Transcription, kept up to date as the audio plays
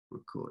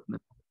Record now.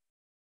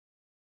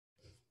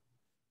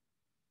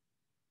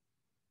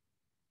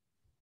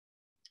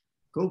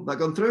 Cool, that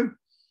gone through?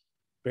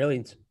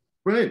 Brilliant.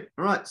 Brilliant.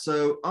 All right,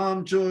 so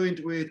I'm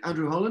joined with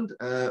Andrew Holland,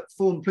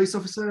 former police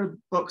officer,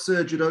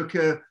 boxer,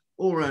 judoka,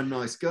 all-round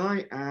nice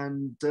guy.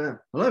 And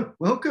hello,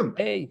 welcome.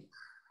 Hey,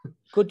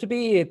 good to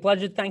be here.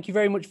 Pleasure. Thank you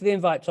very much for the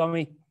invite,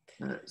 Tommy.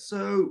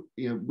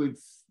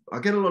 I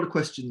get a lot of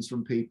questions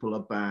from people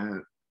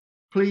about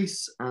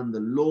police and the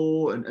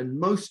law, and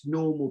most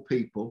normal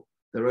people,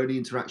 their only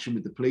interaction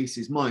with the police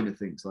is minor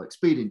things like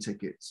speeding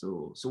tickets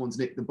or someone's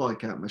nicked the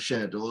bike out of my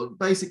shed or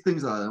basic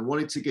things like that. I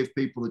wanted to give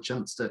people a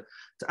chance to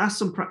ask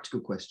some practical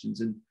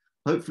questions and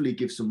hopefully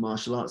give some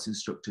martial arts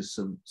instructors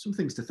some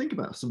things to think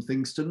about, some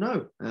things to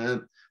know.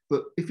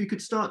 But if you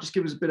could start, just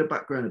give us a bit of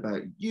background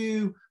about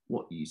you,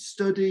 what you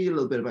study, a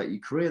little bit about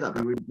your career, that'd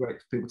be really great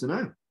for people to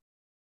know.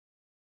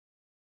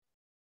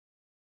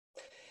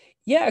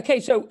 Yeah, okay,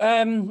 so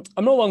I'm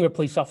no longer a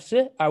police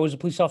officer. I was a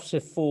police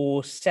officer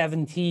for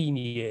 17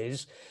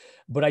 years,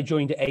 but I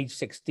joined at age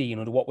 16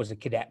 under what was a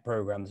cadet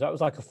program. So that was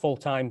like a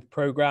full-time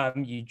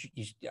program.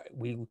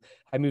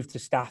 I moved to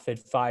Stafford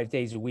 5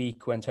 days a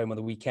week, went home on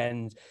the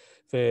weekends.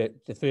 For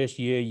the first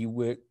year, you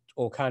worked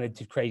all kind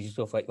of crazy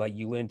stuff, like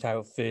you learned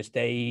how first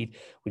aid,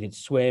 we did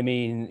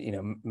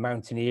swimming,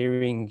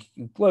 mountaineering,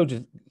 loads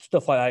of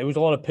stuff like that. It was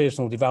a lot of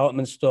personal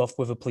development stuff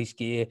with a police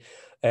gear.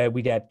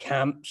 We had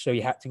camps, so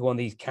you had to go on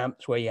these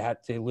camps where you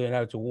had to learn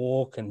how to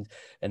walk and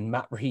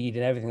map read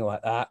and everything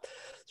like that.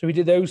 So we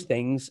did those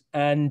things.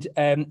 And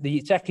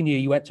the second year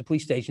you went to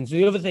police stations. So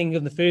the other thing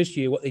in the first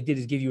year, what they did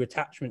is give you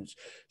attachments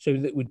so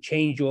that would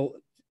change your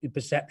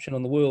perception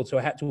on the world. So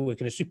I had to work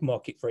in a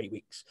supermarket for 8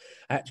 weeks.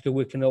 I had to go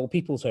work in an old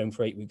people's home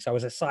for 8 weeks. I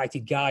was a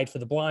sighted guide for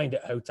the blind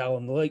at a hotel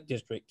in the Lake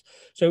District.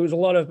 So it was a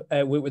lot of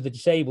work with the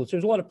disabled. So it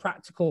was a lot of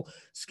practical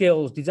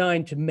skills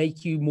designed to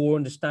make you more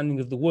understanding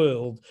of the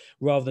world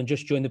rather than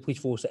just join the police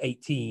force at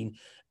 18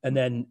 and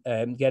then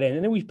get in.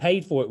 And then we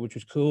paid for it, which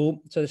was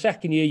cool. So the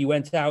second year you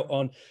went out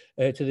on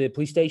to the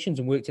police stations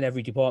and worked in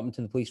every department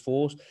in the police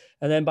force.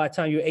 And then by the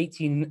time you were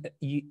 18,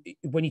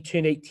 when you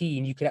turned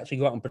 18, you could actually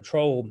go out on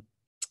patrol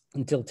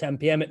until 10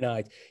 p.m. at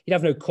night. You'd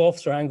have no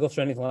cuffs or handcuffs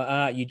or anything like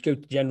that. You'd go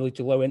generally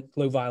to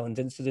low violent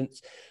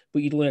incidents,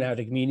 but you'd learn how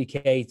to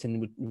communicate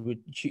and would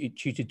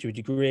tutored to a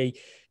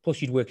degree.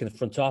 Plus, you'd work in the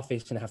front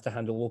office and have to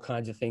handle all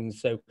kinds of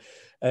things. So,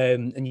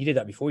 and you did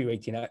that before you were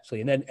 18,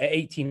 actually. And then at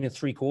 18 and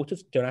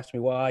 3/4, don't ask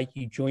me why,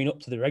 you join up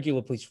to the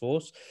regular police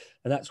force.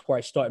 And that's where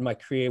I started my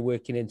career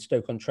working in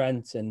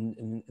Stoke-on-Trent and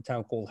in a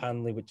town called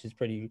Hanley, which is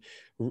pretty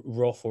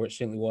rough, or it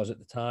certainly was at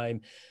the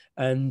time.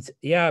 And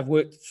yeah, I've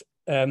worked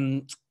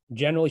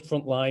generally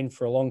frontline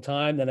for a long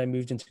time. Then I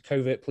moved into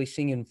covert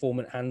policing,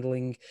 informant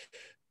handling,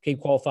 became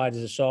qualified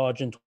as a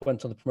sergeant,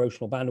 went on the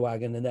promotional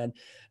bandwagon, and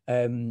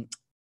then,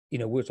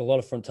 worked a lot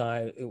of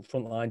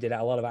frontline, did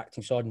a lot of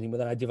acting sergeanting, but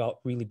then I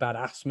developed really bad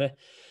asthma.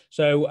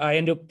 So I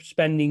ended up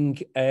spending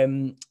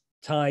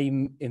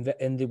time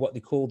in what they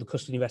call the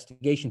custody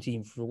investigation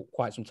team for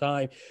quite some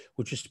time,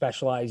 which was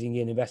specializing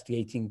in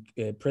investigating,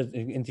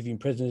 interviewing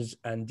prisoners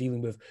and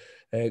dealing with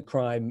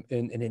crime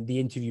in the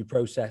interview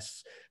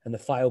process and the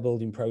file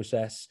building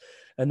process.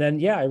 And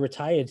then, I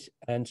retired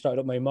and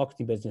started up my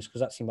marketing business because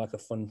that seemed like a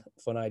fun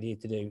idea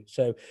to do.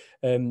 So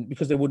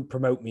because they wouldn't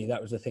promote me,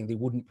 that was the thing. They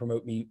wouldn't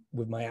promote me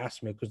with my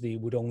asthma because they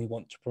would only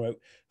want to promote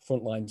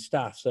frontline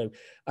staff. So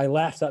I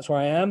left. That's where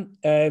I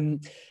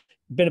am.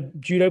 Been a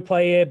judo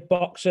player,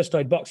 boxer,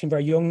 started boxing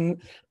very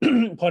young.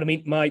 Pardon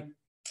me, my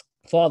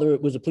father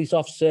was a police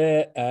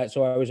officer,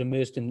 so I was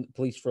immersed in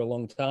police for a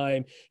long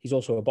time. He's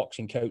also a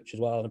boxing coach as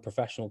well, and a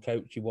professional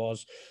coach he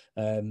was.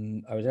 I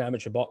was an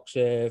amateur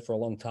boxer for a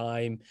long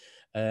time,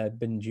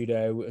 been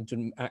judo, and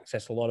didn't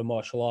access a lot of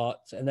martial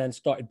arts, and then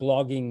started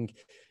blogging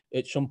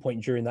at some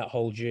point during that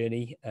whole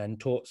journey and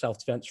taught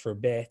self-defense for a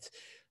bit.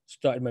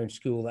 Started my own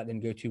school. That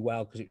didn't go too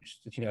well because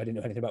I didn't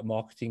know anything about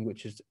marketing,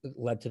 which has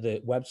led to the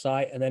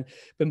website. And then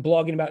been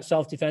blogging about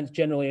self-defense,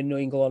 generally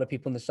annoying a lot of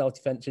people in the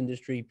self-defense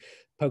industry,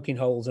 poking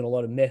holes in a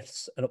lot of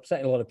myths and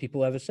upsetting a lot of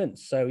people ever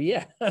since. So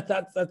yeah,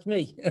 that's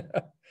me.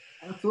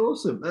 That's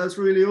awesome. That's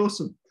really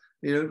awesome.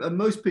 And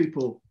most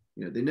people,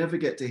 they never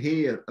get to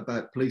hear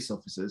about police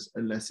officers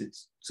unless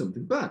it's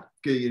something bad.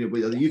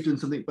 Whether you've done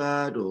something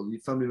bad or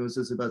your family members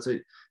done something bad. So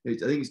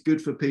I think it's good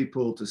for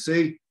people to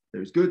see.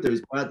 There's good,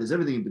 there's bad, there's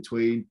everything in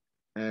between,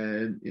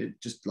 and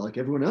just like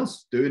everyone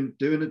else, doing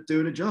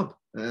a job.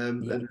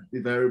 And the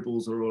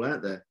variables are all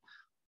out there.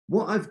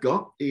 What I've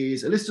got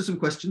is a list of some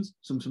questions,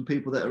 some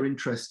people that are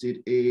interested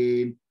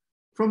in,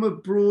 from a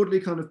broadly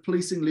kind of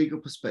policing legal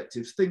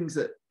perspective, things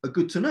that are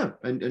good to know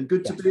and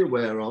good to be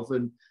aware of,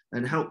 and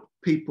help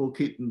people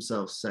keep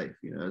themselves safe.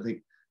 I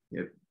think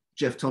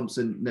Jeff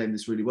Thompson named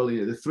this really well.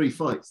 The three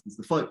fights: there's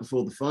the fight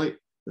before the fight,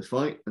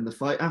 and the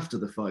fight after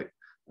the fight.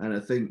 And I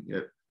think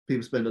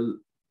people spend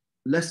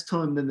less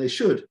time than they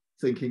should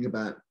thinking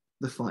about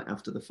the fight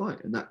after the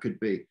fight. And that could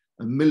be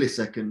a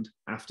millisecond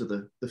after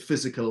the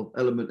physical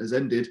element has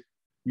ended,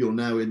 you're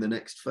now in the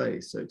next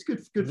phase. So it's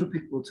good for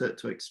people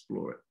to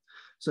explore it.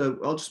 So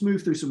I'll just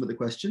move through some of the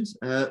questions.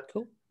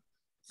 Cool.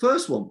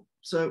 First one,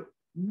 So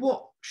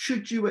what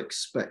should you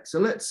expect? So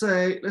let's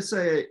say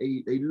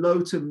a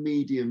low to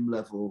medium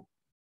level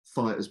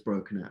fight has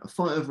broken out, a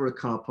fight over a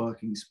car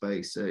parking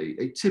space,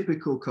 a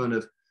typical kind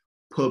of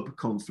pub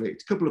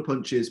conflict, a couple of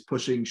punches,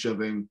 pushing,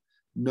 shoving,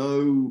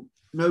 no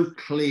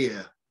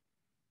clear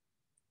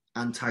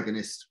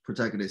antagonist,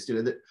 protagonist. You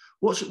know, that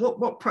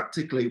what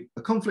practically,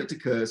 a conflict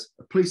occurs,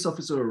 a police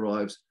officer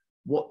arrives,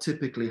 what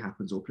typically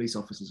happens, or police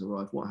officers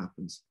arrive, what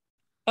happens?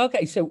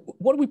 Okay, so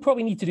what we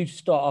probably need to do to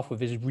start off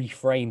with is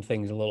reframe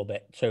things a little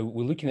bit. So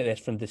we're looking at this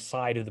from the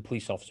side of the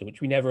police officer,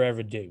 which we never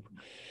ever do.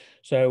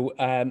 So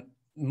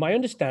my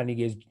understanding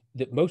is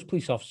that most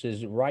police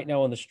officers right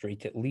now on the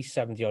street, at least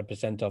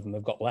 70% of them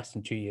have got less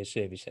than 2 years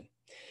servicing.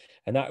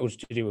 And that was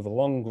to do with a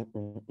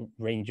long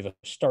range of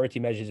austerity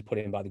measures put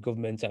in by the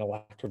government and a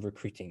lack of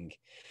recruiting.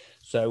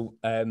 So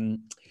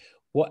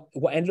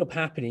what ended up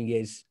happening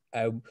is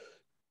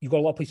you've got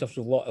a lot of police officers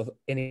with a lot of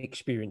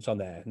inexperience on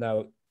there.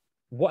 Now,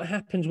 what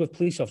happens with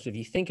police officers, if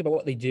you think about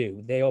what they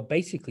do, they are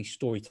basically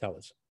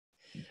storytellers.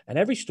 And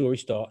every story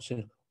starts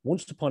in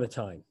once upon a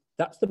time.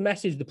 That's the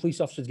message the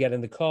police officers get in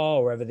the car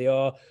or wherever they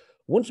are.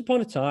 Once upon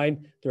a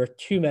time, there are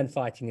two men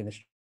fighting in the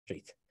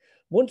street.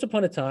 Once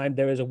upon a time,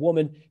 there is a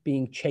woman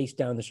being chased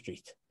down the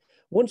street.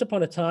 Once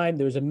upon a time,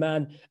 there is a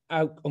man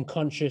out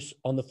unconscious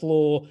on the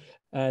floor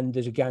and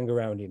there's a gang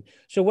around him.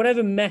 So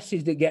whatever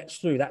message that gets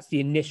through, that's the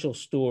initial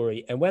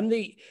story. And when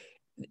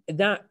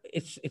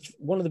it's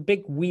one of the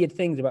big weird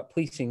things about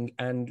policing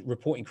and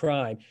reporting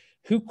crime,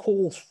 who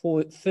calls for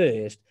it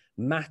first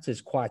matters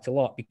quite a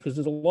lot, because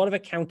there's a lot of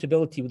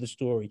accountability with the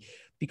story.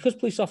 Because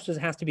police officers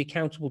have to be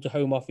accountable to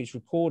Home Office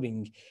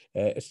recording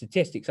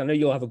statistics. I know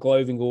you'll have a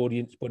glowing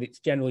audience, but it's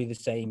generally the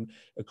same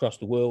across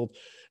the world.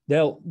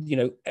 They'll,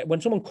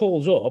 when someone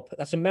calls up,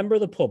 that's a member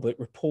of the public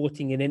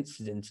reporting an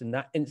incident, and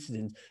that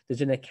incident,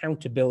 there's an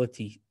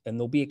accountability, and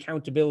there'll be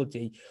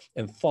accountability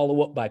and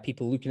follow up by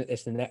people looking at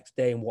this the next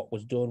day and what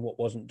was done, what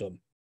wasn't done.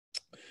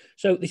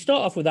 So they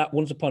start off with that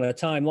once upon a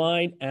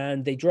timeline,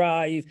 and they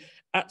drive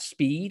at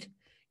speed,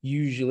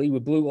 usually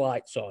with blue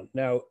lights on.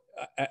 Now,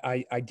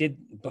 I've done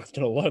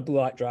a lot of blue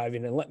light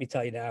driving, and let me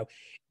tell you now,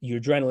 your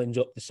adrenaline's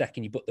up the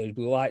second you put those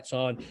blue lights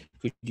on,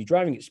 because you're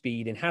driving at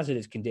speed in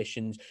hazardous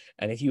conditions,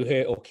 and if you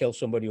hurt or kill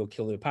somebody or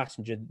kill a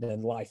passenger,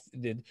 then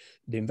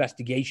the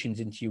investigations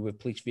into you with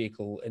police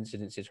vehicle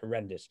incidents is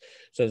horrendous.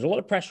 So there's a lot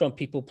of pressure on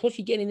people, plus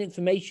you're getting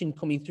information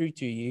coming through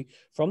to you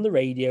from the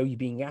radio, you're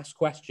being asked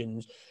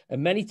questions,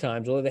 and many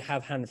times, although they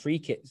have hand-free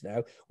kits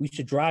now, we used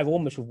to drive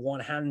almost with one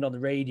hand on the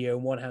radio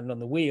and one hand on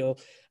the wheel.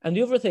 And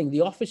the other thing,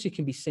 the officer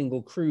can be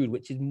single crewed,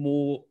 which is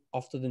more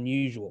often than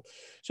usual.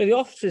 So the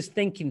officer's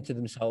thinking to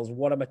themselves,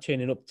 what am I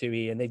turning up to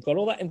here? And they've got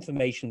all that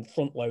information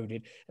front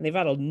loaded, and they've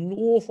had an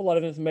awful lot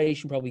of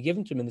information probably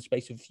given to them in the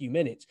space of a few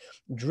minutes,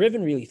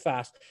 driven really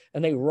fast,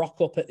 and they rock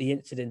up at the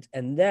incident,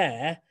 and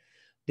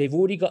they've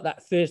already got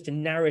that first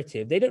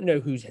narrative. They don't know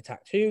who's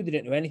attacked who. They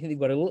don't know anything. They've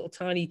got a little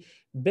tiny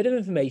bit of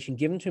information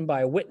given to them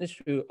by a witness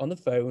on the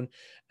phone.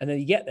 And then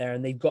you get there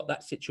and they've got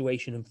that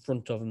situation in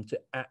front of them to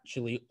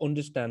actually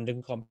understand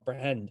and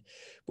comprehend.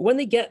 But when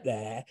they get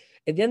there,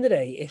 at the end of the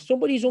day, if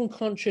somebody's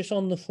unconscious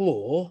on the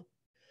floor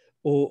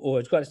or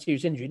has got a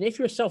serious injury, and if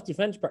you're a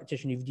self-defense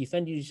practitioner, you've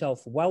defended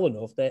yourself well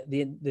enough, that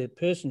the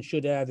person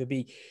should either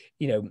be,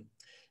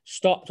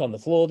 stopped on the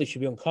floor, they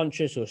should be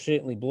unconscious, or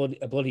certainly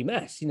a bloody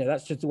mess.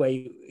 That's just the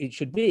way it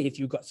should be if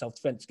you've got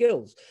self-defense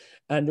skills.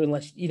 And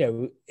unless,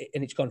 and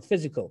it's gone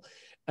physical.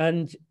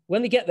 And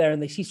when they get there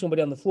and they see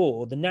somebody on the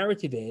floor, the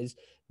narrative is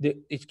that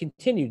it's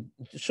continued.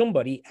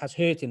 Somebody has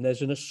hurt him.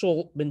 There's an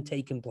assault been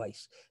taken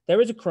place. There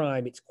is a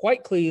crime. It's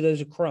quite clear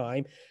there's a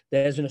crime.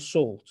 There's an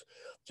assault.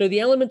 So the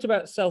element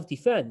about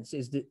self-defense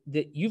is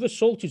that you've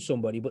assaulted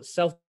somebody, but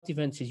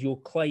self-defense is your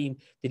claim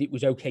that it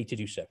was okay to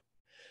do so.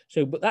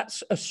 But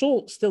that's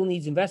assault still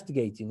needs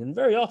investigating. And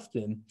very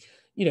often,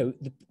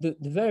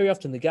 very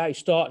often the guy who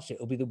starts it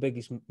will be the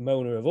biggest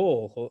moaner of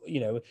all.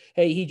 Or,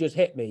 hey, he just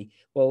hit me.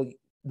 Well,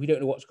 we don't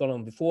know what's gone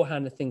on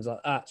beforehand and things like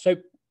that. So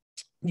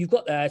you've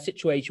got a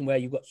situation where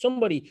you've got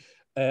somebody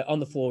on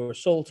the floor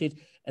assaulted,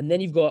 and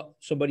then you've got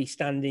somebody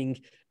standing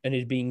and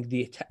is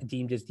being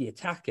deemed as the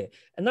attacker.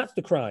 And that's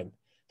the crime.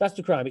 That's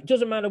the crime. It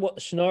doesn't matter what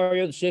the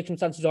scenario, the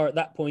circumstances are at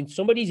that point.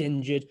 Somebody's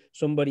injured,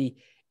 somebody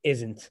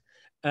isn't.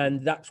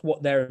 And that's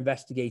what they're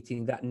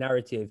investigating, that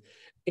narrative.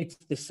 It's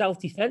the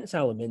self-defense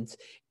element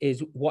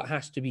is what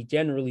has to be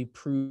generally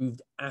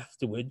proved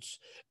afterwards.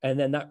 And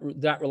then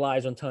that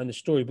relies on telling the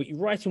story. But you're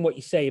right in what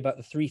you say about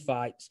the three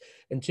fights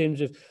in terms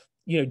of,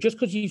 just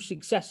because you've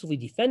successfully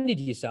defended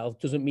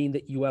yourself doesn't mean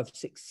that you have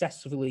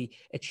successfully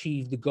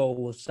achieved the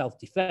goal of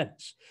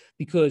self-defense.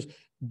 Because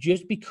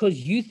just because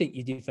you think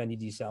you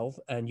defended yourself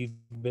and you've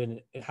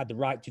had the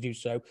right to do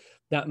so,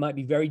 that might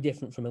be very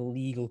different from a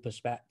legal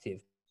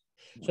perspective.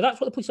 So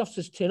that's what the police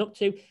officers turn up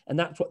to, and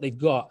that's what they've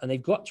got. And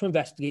they've got to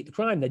investigate the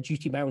crime. They're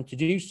duty bound to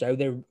do so.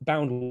 They're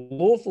bound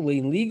lawfully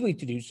and legally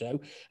to do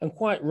so. And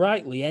quite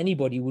rightly,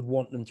 anybody would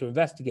want them to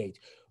investigate.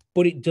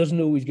 But it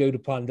doesn't always go to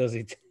plan, does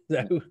it?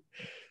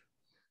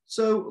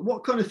 So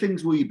what kind of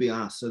things will you be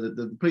asked? So that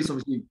the police,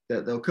 obviously,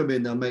 they'll come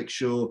in, they'll make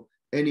sure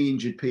any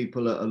injured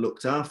people are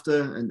looked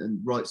after, and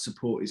right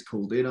support is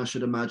called in, I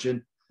should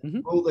imagine.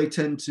 Will they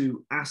tend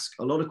to ask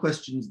a lot of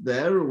questions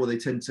there, or will they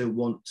tend to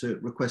want to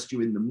request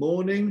you in the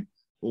morning,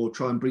 or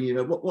try and bring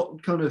you?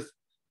 What kind of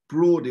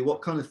broadly,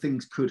 what kind of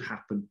things could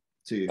happen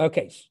to you?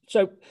 Okay,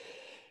 so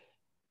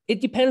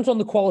it depends on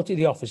the quality of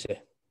the officer,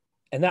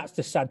 and that's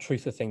the sad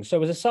truth of things.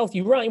 So as a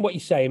you're right in what you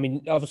say. I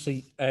mean,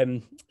 obviously, I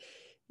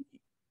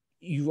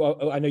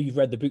know you've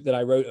read the book that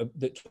I wrote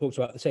that talks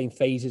about the same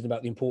phases and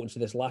about the importance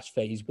of this last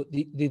phase. But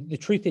the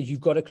truth is, you've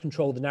got to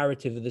control the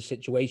narrative of the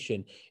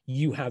situation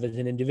you have as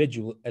an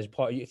individual. As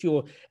part of, if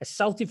you're a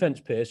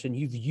self-defense person,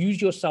 you've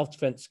used your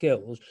self-defense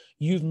skills.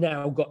 You've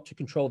now got to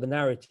control the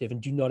narrative,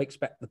 and do not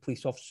expect the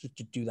police officer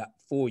to do that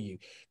for you.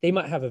 They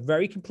might have a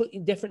very completely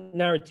different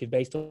narrative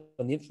based on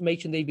the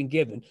information they've been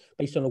given,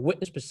 based on a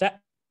witness perception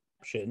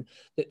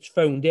that's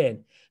phoned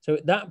in. So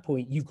at that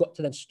point, you've got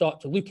to then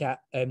start to look at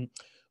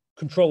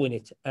controlling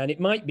it. And it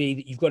might be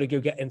that you've got to go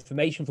get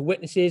information for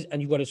witnesses,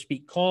 and you've got to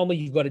speak calmly.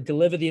 You've got to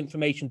deliver the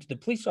information to the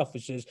police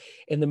officers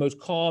in the most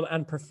calm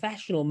and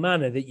professional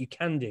manner that you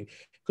can do.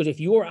 Because if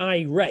you're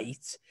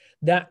irate,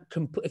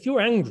 if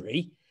you're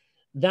angry,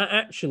 that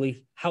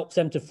actually helps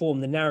them to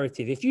form the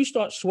narrative. If you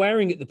start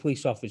swearing at the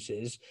police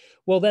officers,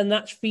 well, then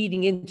that's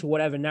feeding into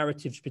whatever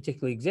narratives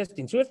particularly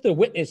existing. So if the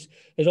witness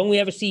has only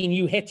ever seen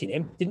you hitting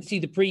him, didn't see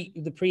the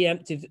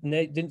preemptive,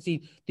 didn't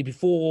see the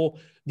before,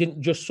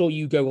 didn't just saw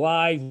you go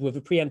live with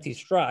a preemptive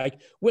strike,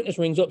 witness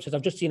rings up, says,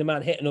 I've just seen a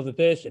man hit another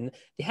person.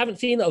 They haven't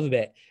seen that other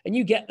bit. And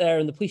you get there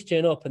and the police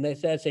turn up and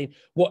they're saying,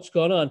 what's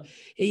going on?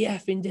 He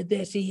effing did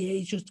this.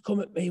 He's just come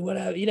at me,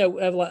 whatever,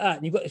 whatever like that.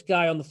 And you've got this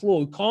guy on the floor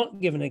who can't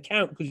give an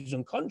account because he's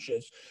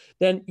unconscious.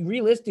 Then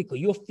realistically,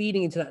 you're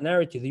feeding into that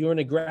narrative that you're an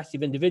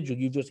aggressive individual.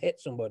 You've just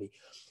hit somebody.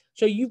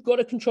 So you've got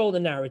to control the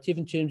narrative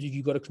in terms of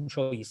you've got to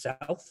control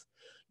yourself.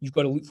 You've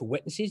got to look for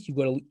witnesses. You've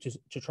got to look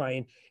to try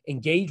and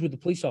engage with the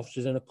police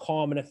officers in a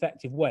calm and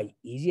effective way.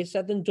 Easier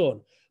said than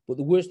done. But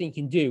the worst thing you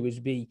can do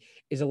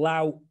is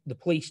allow the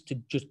police to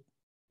just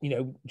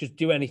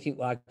do anything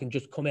and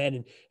just come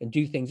in and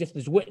do things. If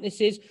there's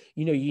witnesses,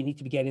 you need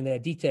to be getting their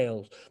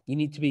details. You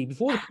need to be,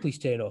 before the police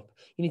turn up,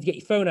 you need to get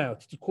your phone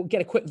out, to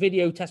get a quick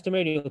video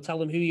testimonial, tell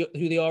them who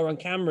they are on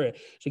camera.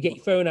 So get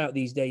your phone out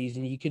these days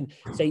and you can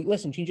say,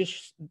 listen, can you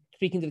just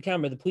speak into the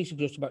camera? The police are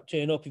just about to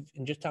turn up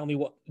and just tell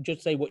me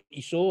just say what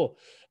you saw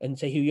and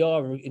say who you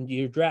are and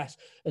your address.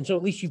 And so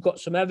at least you've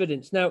got some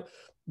evidence. Now,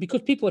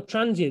 because people are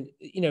transient,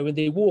 when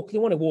they want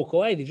to walk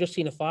away. They've just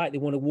seen a fight. They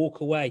want to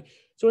walk away.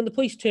 So when the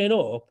police turn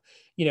up,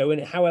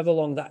 and however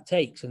long that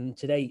takes, and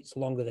today it's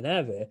longer than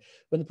ever,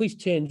 when the police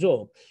turns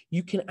up,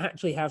 you can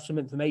actually have some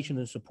information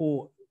and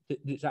support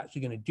that's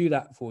actually going to do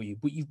that for you.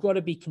 But you've got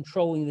to be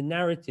controlling the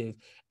narrative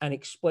and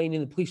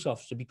explaining the police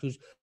officer, because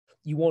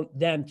you want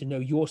them to know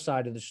your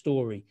side of the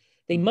story.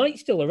 They might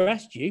still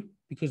arrest you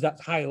because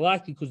that's highly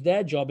likely, because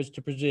their job is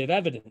to preserve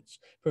evidence,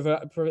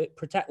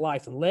 protect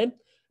life and limb,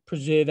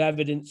 preserve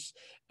evidence,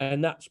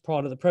 and that's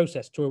part of the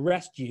process. To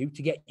arrest you,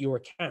 to get your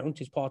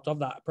account, is part of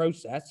that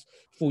process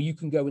before you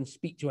can go and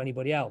speak to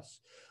anybody else.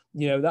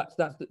 That's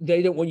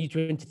they don't want you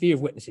to interfere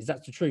with witnesses.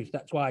 That's the truth.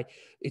 That's why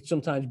it's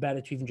sometimes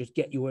better to even just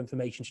get your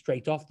information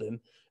straight off them,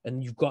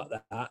 and you've got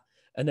that.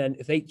 And then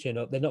if they turn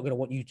up, they're not going to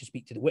want you to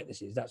speak to the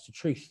witnesses. That's the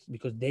truth,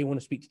 because they want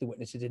to speak to the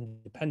witnesses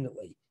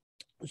independently.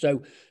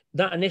 So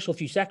that initial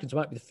few seconds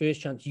might be the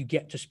first chance you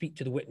get to speak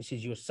to the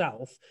witnesses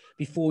yourself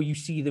before you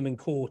see them in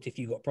court if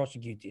you got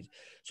prosecuted.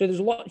 So there's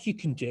a lot you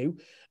can do.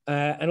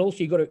 And also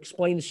you've got to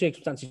explain the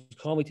circumstances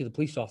calmly to the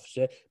police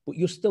officer, but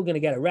you're still going to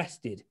get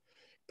arrested,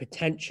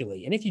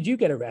 potentially. And if you do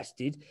get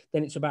arrested,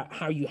 then it's about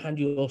how you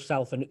handle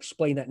yourself and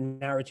explain that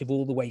narrative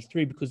all the way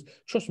through, because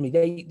trust me,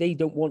 they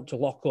don't want to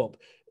lock up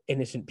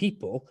innocent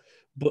people.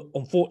 But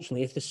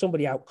unfortunately, if there's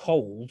somebody out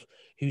cold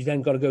who's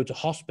then got to go to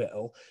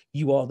hospital,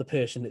 you are the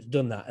person that's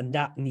done that. And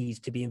that needs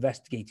to be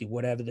investigated,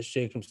 whatever the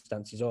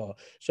circumstances are.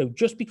 So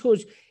just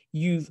because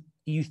you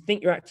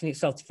think you're acting in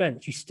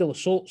self-defense, you still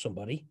assault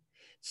somebody.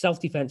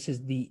 Self-defense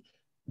is the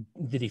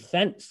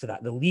defense to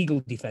that, the legal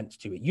defense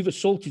to it. You've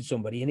assaulted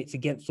somebody and it's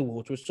against the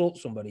law to assault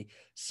somebody.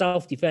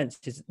 Self-defense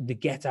is the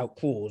get out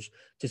clause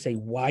to say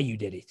why you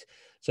did it.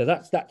 So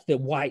that's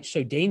why it's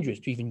so dangerous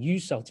to even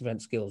use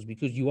self-defense skills,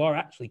 because you are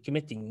actually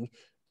committing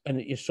an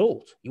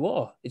assault. You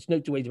are. It's no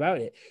two ways about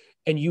it.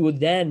 And you are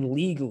then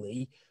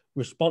legally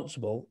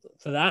responsible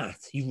for that.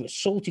 You've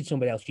assaulted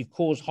somebody else. You've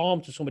caused harm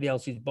to somebody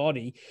else's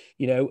body,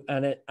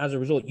 and as a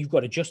result, you've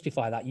got to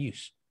justify that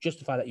use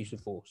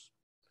of force.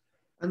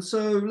 And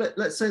so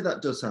let's say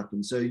that does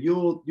happen. So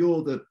you're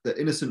the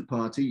innocent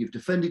party. You've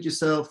defended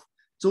yourself.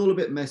 It's all a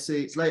bit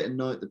messy. It's late at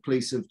night. The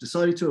police have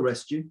decided to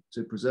arrest you,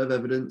 to preserve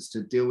evidence,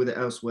 to deal with it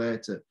elsewhere,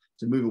 to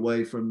move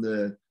away from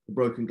the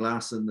broken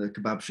glass and the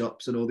kebab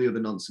shops and all the other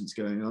nonsense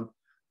going on.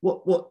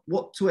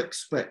 What to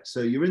expect?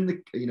 So you're in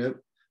the,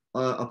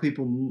 are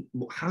people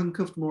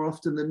handcuffed more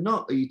often than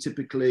not? Are you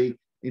typically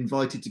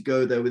invited to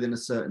go there within a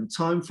certain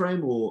time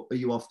frame, or are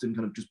you often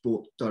kind of just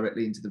brought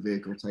directly into the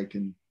vehicle,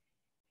 taken?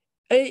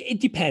 It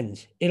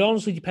depends. It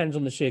honestly depends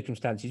on the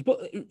circumstances, but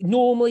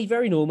normally,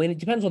 very normally, and it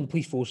depends on the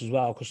police force as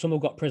well, because some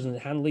have got prisoner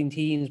handling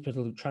teams,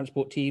 prisoner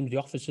transport teams, the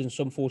officers, and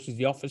some forces,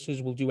 the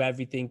officers will do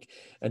everything,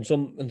 and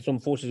some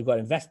forces have got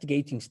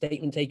investigating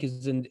statement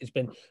takers, and it's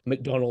been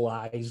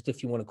McDonaldized,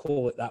 if you want to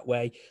call it that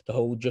way. The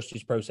whole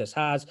justice process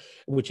has,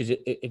 which is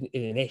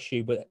an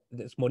issue, but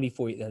there's money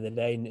for it at the end of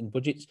the day in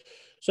budgets.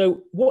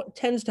 So what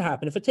tends to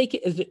happen, if I take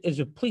it as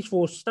a police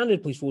force,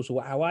 standard police force,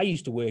 or how I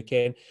used to work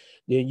in,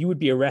 then you would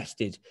be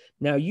arrested.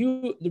 Now,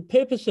 the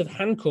purpose of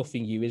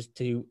handcuffing you is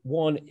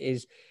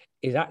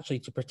actually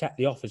to protect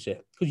the officer,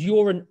 because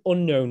you're an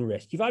unknown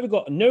risk. You've either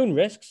got known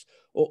risks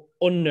or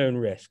unknown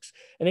risks.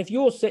 And if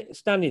you're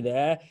standing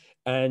there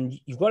and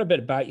you've got a bit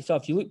about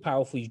yourself, you look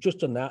powerful, you've just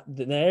done that,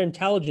 then their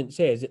intelligence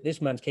is that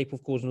this man's capable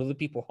of causing other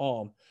people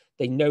harm.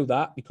 They know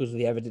that because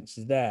the evidence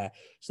is there.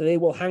 So they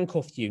will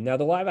handcuff you. Now,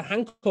 they'll either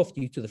handcuff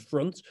you to the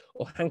front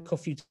or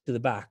handcuff you to the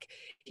back.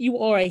 If you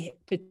are a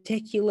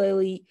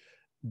particularly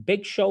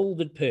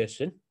big-shouldered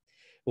person,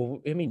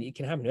 well, I mean, it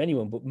can happen to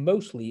anyone, but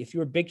mostly if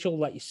you're a big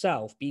shoulder like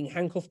yourself, being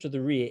handcuffed to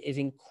the rear is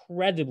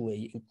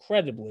incredibly,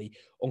 incredibly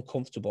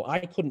uncomfortable. I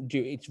couldn't do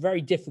it. It's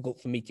very difficult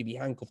for me to be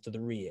handcuffed to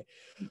the rear.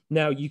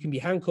 Now, you can be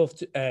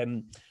handcuffed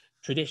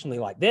traditionally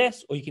like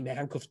this, or you can be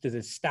handcuffed to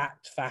the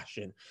stacked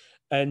fashion.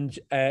 And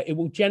it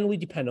will generally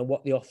depend on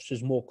what the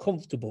officer's more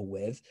comfortable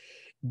with.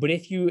 But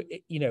if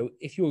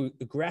you're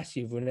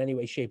aggressive in any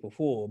way, shape, or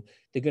form,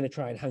 they're going to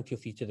try and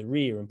handcuff you to the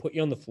rear and put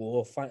you on the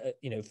floor,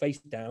 face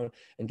down,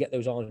 and get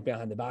those arms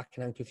behind the back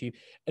and handcuff you.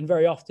 And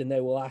very often they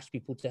will ask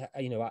people to,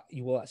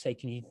 you will say,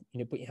 can you,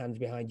 put your hands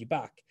behind your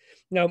back?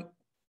 Now,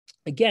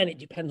 again, it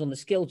depends on the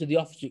skills of the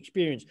officer's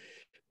experience.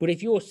 But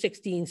if you're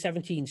 16,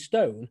 17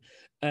 stone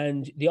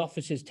and the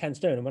officer's 10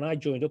 stone, and when I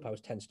joined up, I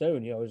was 10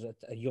 stone, I was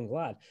a young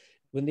lad.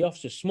 When the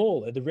officer's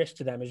smaller, the risk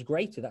to them is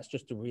greater. That's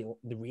just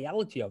the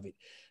reality of it.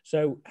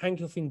 So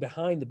handcuffing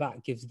behind the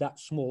back gives that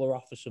smaller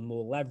officer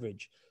more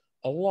leverage.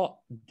 A lot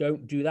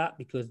don't do that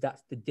because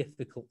that's the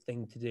difficult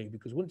thing to do.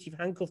 Because once you've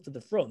handcuffed to the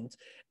front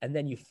and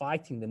then you're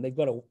fighting them, they've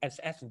got a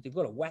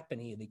weapon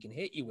here they can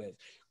hit you with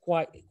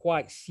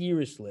quite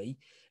seriously,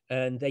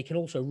 and they can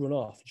also run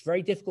off. It's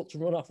very difficult to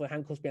run off with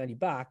handcuffs behind your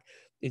back.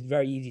 It's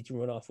very easy to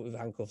run off with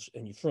handcuffs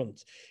in your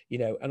front,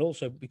 and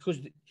also because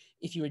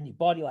if you're in your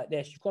body like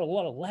this, you've got a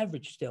lot of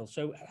leverage still.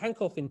 So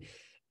handcuffing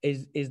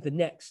is the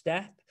next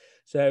step.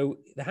 So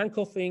the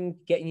handcuffing,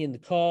 getting you in the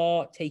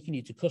car, taking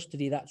you to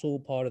custody, that's all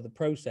part of the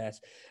process.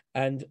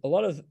 And a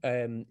lot of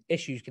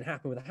issues can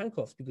happen with the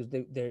handcuffs because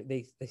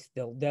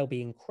they'll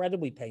be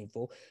incredibly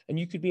painful. And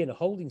you could be in a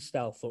holding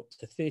cell for up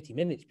to 30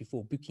 minutes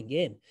before booking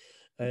in.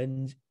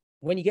 And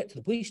when you get to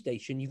the police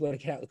station, you've got to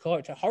get out of the car.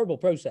 It's a horrible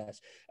process.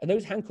 And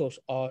those handcuffs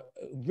are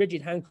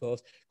rigid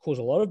handcuffs, cause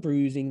a lot of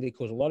bruising. They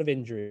cause a lot of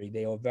injury.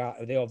 They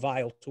are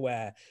vile to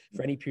wear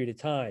for any period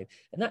of time.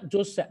 And that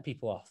does set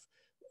people off.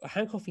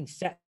 Handcuffing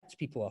sets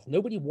people off.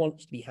 Nobody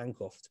wants to be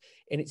handcuffed.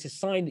 And it's a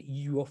sign that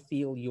you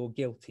feel you're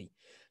guilty.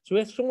 So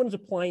if someone's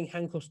applying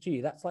handcuffs to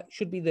you, that's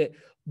should be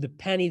the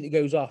penny that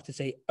goes off to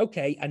say,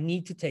 okay, I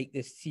need to take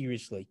this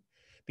seriously.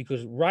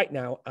 Because right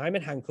now I'm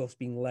in handcuffs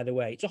being led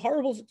away. It's a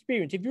horrible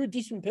experience. If you're a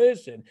decent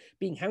person,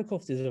 being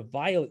handcuffed is a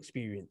vile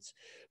experience.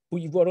 But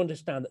you've got to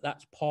understand that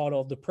that's part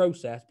of the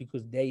process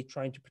because they're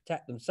trying to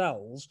protect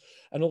themselves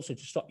and also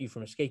to stop you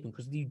from escaping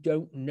because you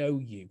don't know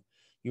you.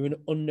 You're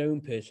an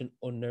unknown person,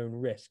 unknown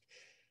risk.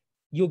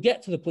 You'll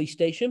get to the police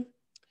station,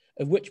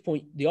 at which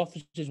point the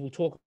officers will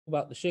talk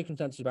about the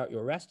circumstances about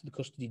your arrest. The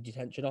custody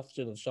detention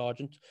officer, the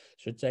sergeant,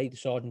 should say, the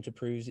sergeant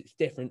approves. It's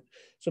different.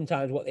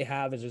 Sometimes what they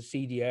have is a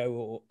CDO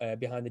or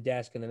behind the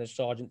desk, and then a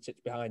sergeant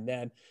sits behind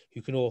them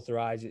who can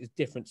authorize it. There's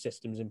different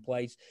systems in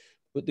place.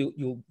 But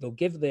they'll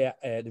give the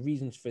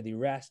reasons for the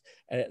arrest,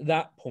 and at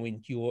that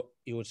point, your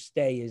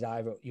stay is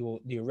either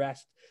the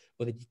arrest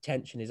or the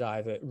detention is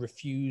either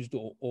refused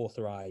or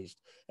authorized.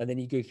 And then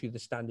you go through the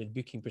standard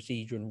booking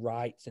procedure and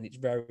rights, and it's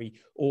very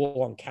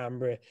all on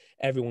camera.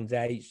 Everyone's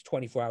there. It's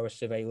 24-hour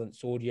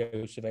surveillance,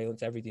 audio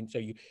surveillance, everything.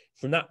 So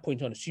from that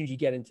point on, as soon as you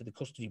get into the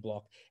custody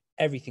block,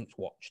 everything's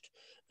watched,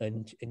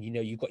 and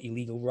you've got your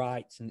legal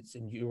rights,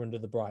 and you're under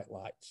the bright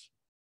lights.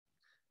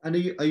 And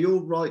are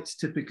your rights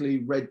typically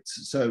read?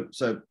 So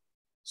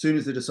soon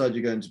as they decide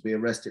you're going to be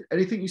arrested,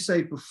 anything you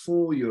say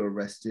before you're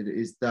arrested,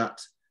 is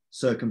that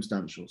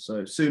circumstantial?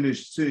 So soon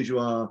as you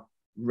are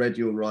read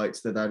your rights,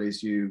 that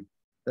is you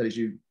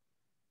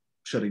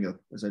shutting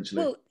up,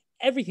 essentially. Well,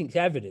 everything's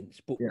evidence,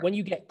 but when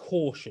you get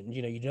cautioned,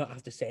 you don't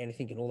have to say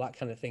anything and all that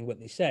kind of thing. What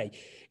they say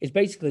is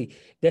basically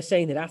they're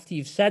saying that after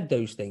you've said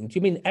those things,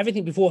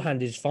 everything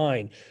beforehand is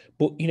fine,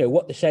 but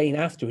what they're saying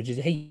afterwards is,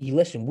 hey,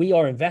 listen, we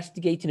are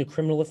investigating a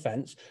criminal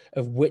offence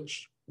of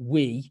which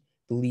we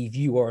believe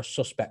you are a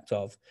suspect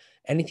of.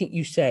 Anything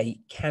you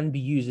say can be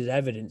used as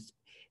evidence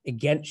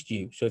against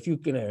you. So if you're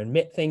going to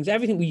admit things,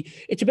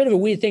 it's a bit of a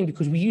weird thing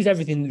because we use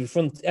everything in the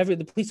front.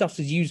 The police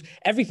officers use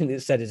everything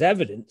that's said as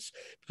evidence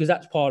because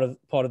that's part of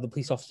the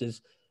police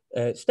officer's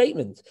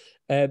statement.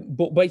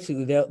 But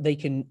basically,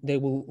 they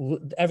will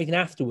everything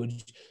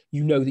afterwards.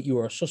 That you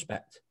are a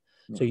suspect.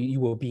 So you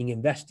were being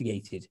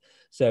investigated.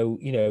 So,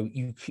 you know,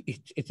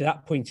 at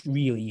that point,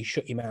 really, you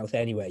shut your mouth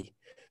anyway,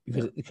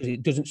 because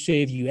it doesn't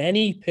serve you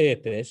any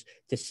purpose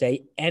to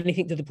say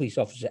anything to the police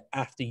officer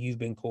after you've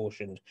been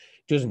cautioned.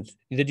 It doesn't.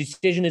 The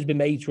decision has been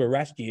made to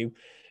arrest you.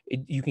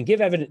 You can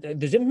give evidence.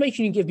 There's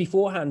information you can give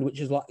beforehand, which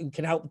is like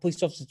can help the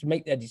police officer to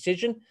make their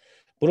decision.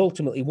 But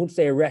ultimately, once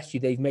they arrest you,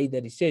 they've made their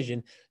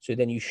decision. So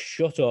then you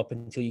shut up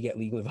until you get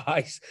legal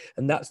advice.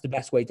 And that's the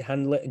best way to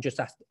handle it. And just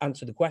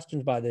answer the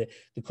questions by the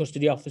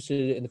custody officer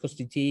and the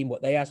custody team,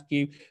 what they ask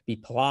you. Be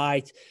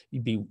polite.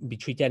 Be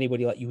treat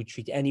anybody like you would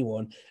treat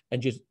anyone.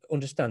 And just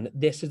understand that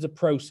this is a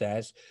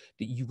process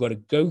that you've got to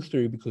go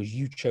through because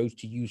you chose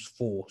to use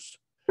force.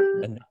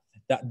 And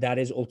that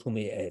is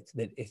ultimately it.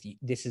 That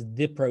this is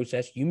the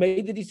process, you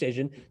made the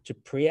decision to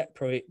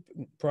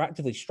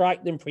proactively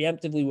strike them,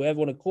 preemptively,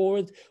 whatever you want to call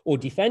it, or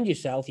defend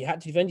yourself. You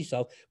had to defend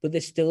yourself, but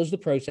this still is the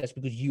process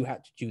because you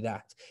had to do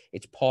that.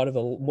 It's part of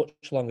a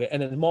much longer.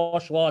 And the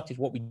martial art is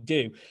what we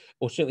do,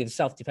 or certainly the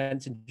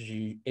self-defense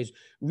industry is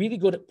really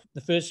good at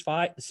the first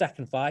fight, the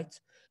second fight,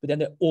 but then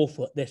they're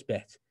awful at this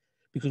bit.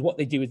 Because what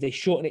they do is they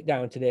shorten it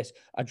down to this.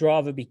 I'd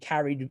rather be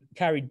carried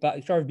by,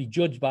 I'd rather be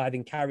judged by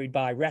than carried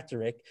by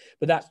rhetoric,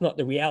 but that's not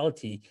the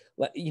reality.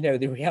 Like, you know,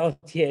 the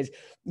reality is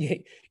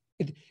the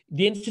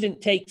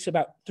incident takes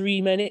about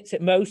 3 minutes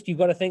at most. You've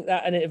got to think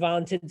that an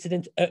violent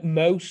incident at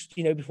most,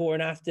 you know, before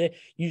and after,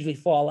 usually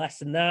far less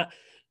than that.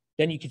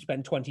 Then you could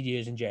spend 20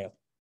 years in jail.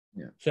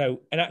 Yeah.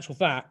 So in actual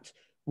fact,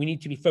 we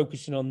need to be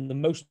focusing on the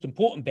most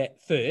important bit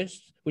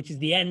first, which is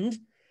the end,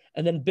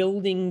 and then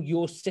building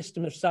your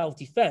system of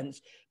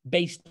self-defense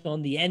based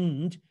on the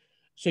end.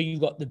 So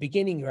you've got the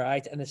beginning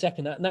right, and the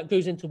second, and that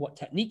goes into what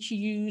techniques you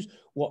use,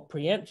 what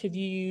preemptive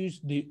you use,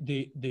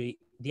 the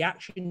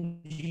actions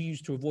you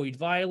use to avoid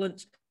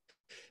violence.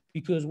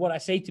 Because what I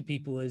say to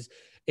people is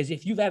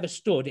if you've ever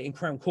stood in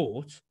Crown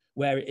Court,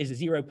 where it is a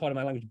zero, part of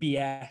my language,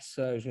 BS,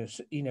 so,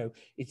 you know,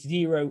 it's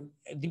zero,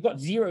 you've got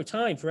zero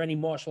time for any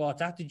martial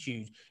arts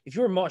attitude. If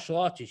you're a martial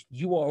artist,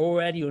 you are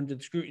already under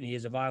the scrutiny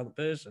as a violent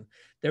person.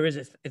 There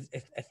is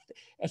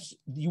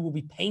you will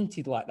be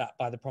painted like that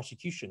by the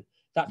prosecution.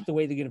 That's the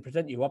way they're going to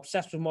present you.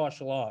 Obsessed with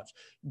martial arts,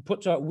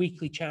 puts out a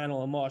weekly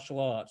channel on martial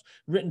arts,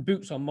 written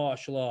books on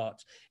martial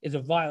arts, is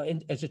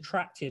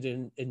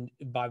attracted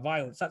by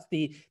violence. That's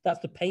the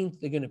paint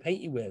they're going to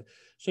paint you with.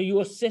 So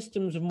your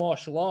systems of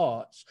martial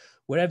arts,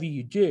 whatever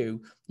you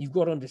do, you've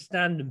got to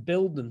understand and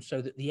build them so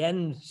that the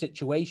end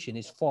situation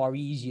is far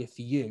easier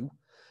for you.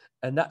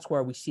 And that's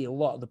where we see a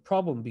lot of the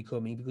problem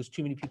becoming, because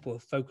too many people are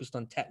focused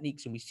on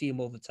techniques, and we see them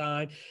all the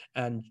time,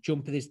 and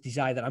jump to this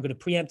desire that I'm going to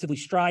preemptively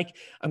strike,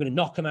 I'm going to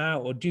knock them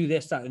out, or do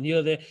this, that, and the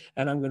other,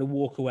 and I'm going to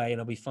walk away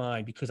and I'll be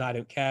fine because I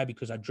don't care,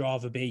 because I'd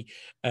rather be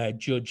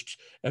judged.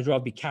 I'd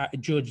rather be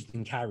judged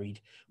than carried.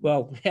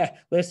 Well, yeah,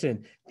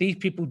 listen, these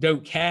people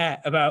don't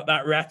care about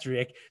that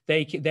rhetoric.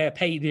 They're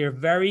paid. They're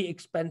very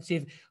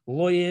expensive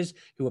lawyers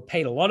who are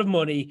paid a lot of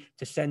money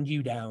to send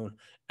you down.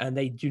 And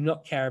they do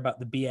not care about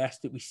the BS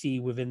that we see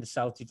within the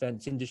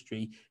self-defense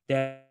industry.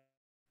 Their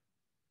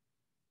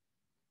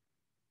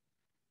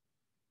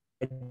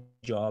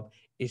job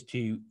is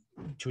to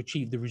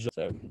achieve the result.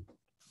 So.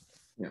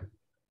 Yeah.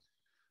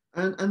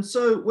 And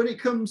so when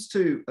it comes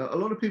to, a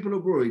lot of people are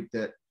worried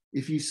that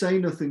if you say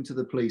nothing to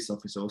the police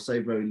officer or say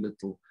very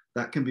little,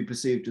 that can be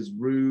perceived as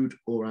rude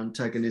or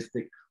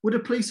antagonistic. Would a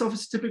police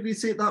officer typically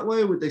see it that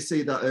way? Or would they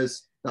see that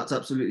as, that's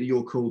absolutely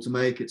your call to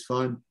make, it's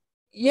fine?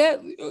 Yeah,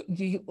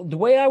 the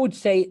way I would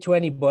say it to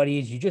anybody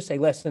is you just say,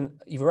 listen,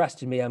 you've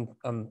arrested me. I'm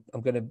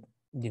going to,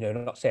 you know,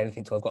 not say anything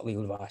until I've got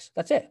legal advice.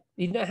 That's it.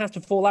 You don't have to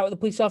fall out with the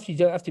police officer. You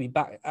don't have to be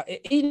back.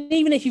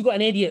 Even if you've got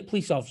an idiot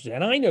police officer,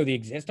 and I know they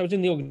exist. I was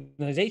in the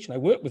organization. I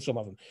worked with some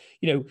of them.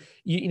 You know,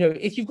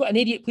 if you've got an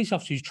idiot police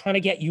officer who's trying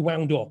to get you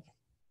wound up,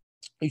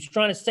 who's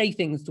trying to say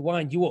things to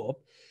wind you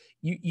up,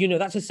 you know,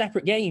 that's a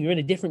separate game. You're in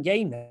a different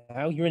game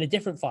now. You're in a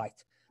different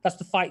fight. That's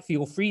the fight for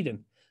your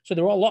freedom. So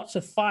there are lots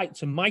of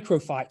fights and micro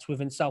fights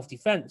within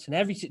self-defense, and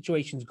every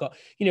situation's got,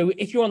 you know,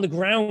 if you're on the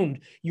ground,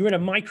 you're in a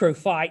micro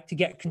fight to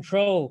get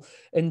control,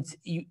 and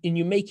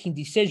you're making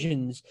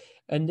decisions.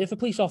 And if a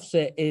police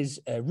officer is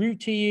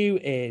rude to you,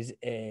 is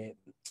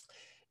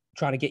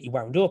trying to get you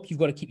wound up, you've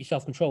got to keep your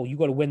self-control. You've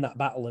got to win that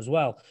battle as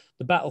well.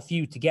 The battle for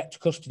you to get to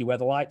custody, where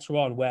the lights are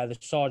on, where the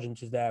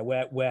sergeant is there,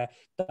 where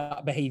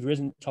that behavior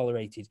isn't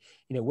tolerated,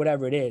 you know,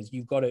 whatever it is,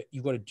 you've got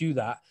to do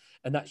that.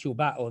 And that's your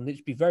battle. And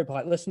just be very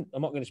polite. Listen,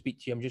 I'm not going to speak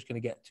to you. I'm just going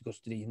to get to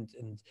custody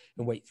and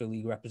wait for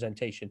legal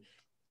representation.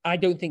 I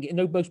don't think,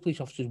 most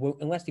police officers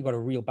won't, unless they've got a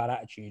real bad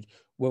attitude,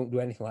 won't do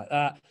anything like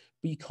that.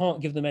 But you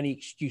can't give them any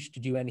excuse to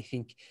do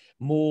anything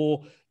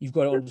more. You've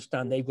got to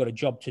understand they've got a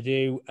job to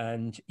do,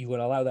 and you've got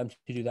to allow them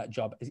to do that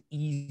job as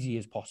easy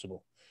as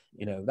possible.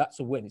 You know, that's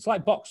a win. It's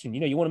like boxing.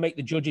 You know, you want to make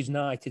the judge's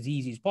night as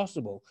easy as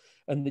possible.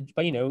 And,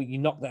 you know, you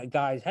knock that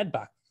guy's head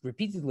back.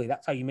 repeatedly.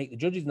 That's how you make the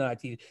judges in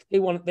IT. They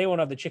want to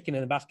have the chicken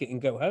in the basket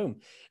and go home.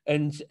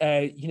 And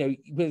you know,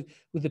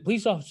 with the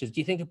police officers,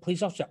 do you think a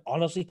police officer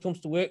honestly comes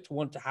to work to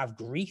want to have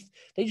grief?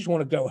 They just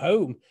want to go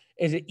home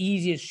as the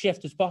easiest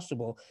shift as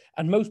possible.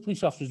 And most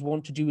police officers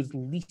want to do as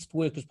least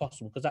work as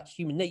possible because that's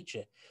human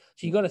nature.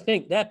 So you got to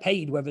think they're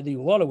paid whether they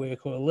do a lot of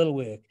work or a little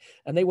work,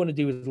 and they want to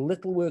do as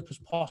little work as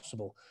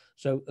possible.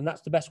 So, and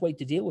that's the best way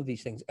to deal with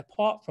these things.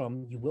 Apart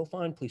from, you will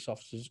find police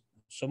officers,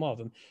 some of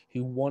them,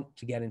 who want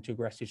to get into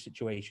aggressive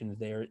situations.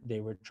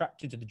 They were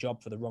attracted to the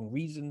job for the wrong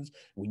reasons.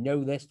 We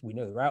know this. We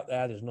know they're out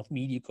there. There's enough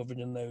media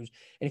coverage on those.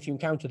 And if you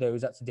encounter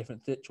those, that's a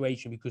different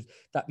situation, because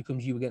that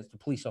becomes you against the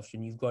police officer,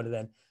 and you've got to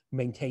then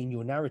maintain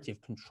your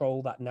narrative,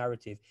 control that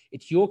narrative.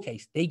 It's your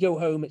case. They go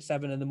home at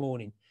 7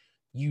 a.m.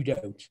 You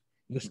don't.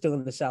 You're still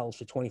in the cells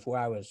for 24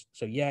 hours.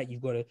 So yeah,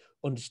 you've got to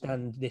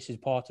understand this is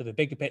part of a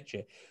bigger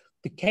picture.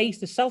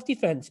 The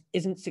self-defense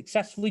isn't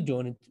successfully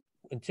done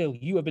until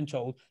you have been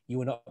told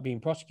you are not being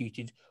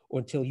prosecuted, or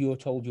until you're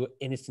told you're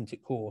innocent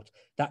at court.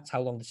 That's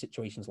how long the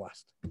situations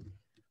last.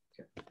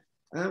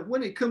 Okay.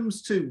 When it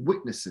comes to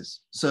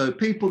witnesses, so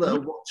people that are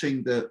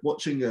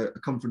watching a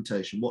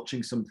confrontation,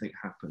 watching something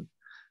happen,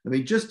 I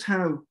mean, just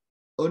how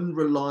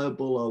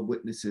unreliable are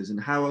witnesses,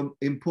 and how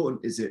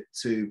important is it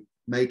to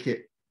make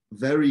it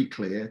very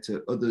clear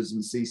to others in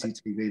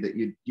CCTV that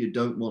you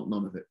don't want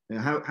none of it? You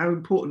know, how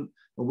important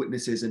are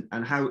witnesses,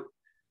 and how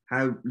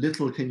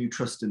little can you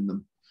trust in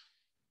them?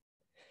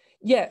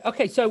 Yeah.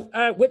 Okay. So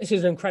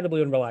witnesses are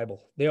incredibly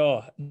unreliable. They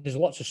are. There's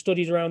lots of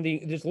studies around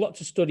there's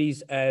lots of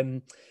studies.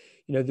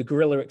 You know, the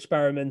gorilla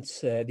experiment,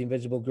 the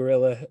invisible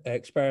gorilla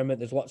experiment.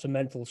 There's lots of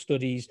mental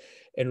studies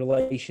in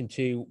relation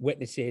to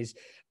witnesses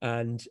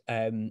and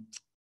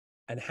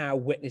how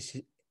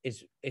witnesses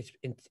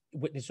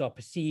are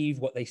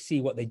perceived, what they see,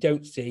 what they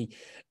don't see.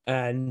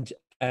 And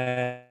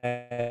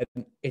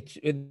it's,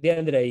 at the end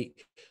of the day,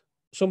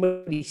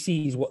 somebody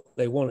sees what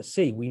they want to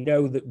see. We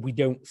know that we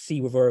don't see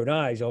with our own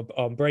eyes.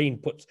 Our brain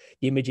puts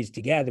the images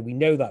together. We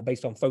know that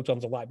based on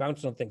photons of light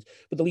bouncing on things.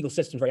 But the legal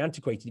system is very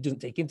antiquated. It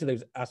doesn't take into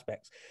those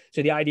aspects.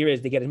 So the idea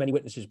is they get as many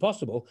witnesses as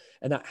possible,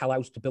 and that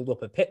allows to build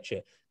up a picture.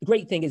 The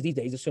great thing is these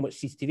days there's so much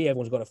CCTV.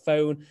 Everyone's got a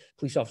phone.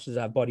 Police officers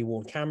have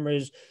body-worn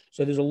cameras.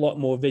 So there's a lot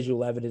more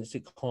visual evidence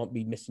that can't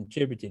be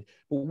misinterpreted.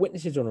 But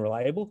witnesses are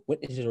unreliable.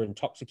 Witnesses are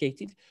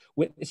intoxicated.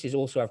 Witnesses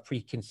also have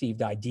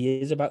preconceived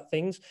ideas about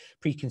things,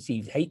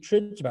 preconceived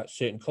hatred about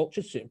certain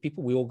cultures, certain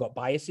people. We all got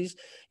biases,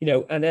 you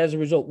know, and as a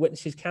result,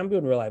 witnesses can be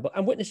unreliable,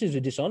 and witnesses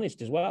are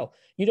dishonest as well.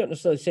 You don't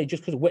necessarily say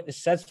just because a witness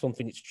says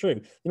something, it's true.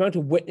 The amount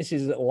of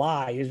witnesses that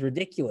lie is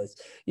ridiculous,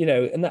 you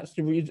know, and that's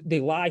the reason they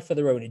lie for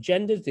their own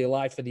agendas. They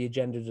lie for the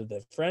agendas of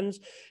their friends.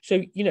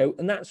 So, you know,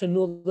 and that's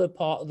another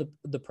part of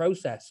the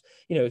process.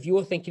 You know, if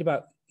you're thinking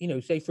about, you know,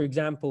 say, for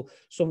example,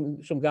 some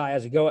guy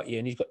has a go at you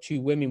and he's got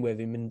 2 women with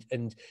him,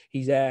 and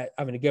he's there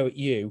having a go at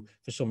you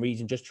for some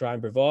reason, just trying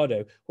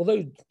bravado. Well,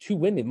 those 2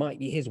 women might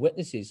be his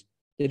witnesses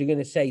that are going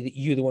to say that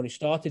you're the one who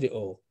started it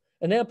all.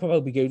 And they'll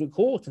probably go to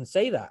court and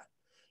say that,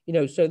 you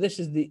know. So this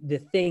is the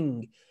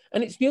thing.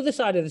 And it's the other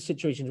side of the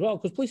situation as well,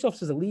 because police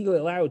officers are legally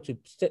allowed to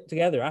sit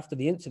together after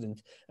the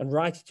incident and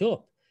write it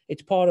up.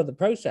 It's part of the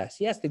process.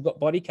 Yes, they've got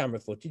body camera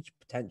footage,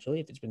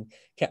 potentially, if it's been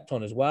kept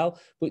on as well.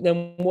 But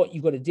then what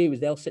you've got to do is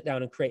they'll sit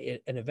down and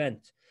create an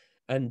event.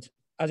 And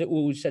as it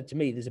always said to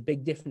me, there's a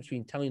big difference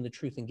between telling the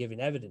truth and giving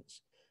evidence.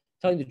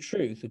 Telling the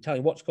truth or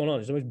telling what's going on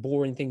is the most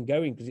boring thing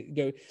going, because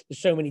there's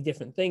so many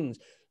different things.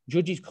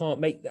 Judges can't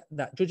make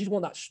that. Judges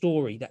want that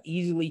story, that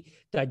easily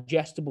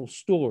digestible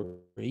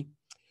story.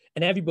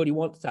 And everybody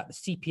wants that. The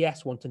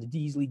CPS wanted an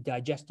easily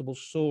digestible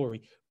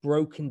story,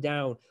 broken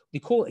down. They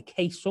call it a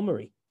case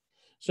summary.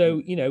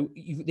 So, you know,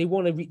 they've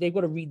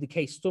got to read the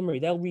case summary.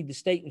 They'll read the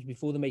statements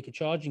before they make a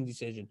charging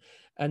decision.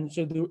 And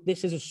so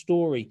this is a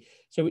story.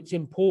 So it's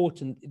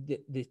important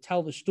that they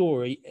tell the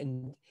story,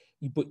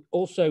 but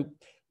also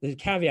there's a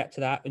caveat to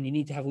that, and you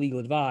need to have legal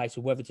advice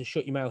of whether to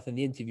shut your mouth in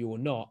the interview or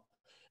not.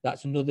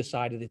 That's another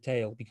side of the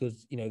tale,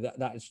 because, you know,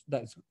 that's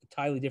an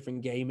entirely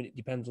different game, and it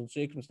depends on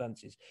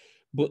circumstances.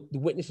 But the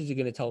witnesses are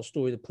going to tell a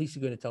story. The police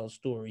are going to tell a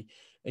story,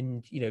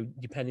 and, you know,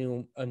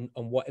 depending on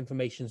what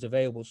information is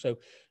available. So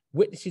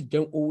witnesses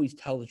don't always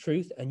tell the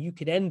truth, and you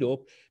could end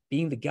up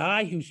being the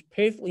guy who's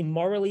perfectly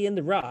morally in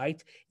the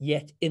right,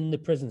 yet in the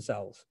prison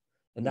cells.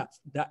 And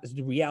that is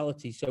the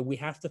reality. So we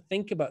have to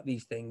think about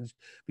these things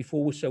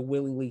before we're so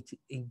willingly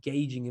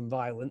engaging in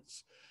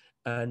violence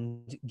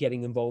and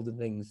getting involved in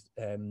things,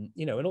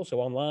 you know, and also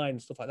online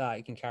and stuff like that.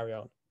 It can carry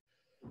on.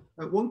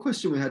 One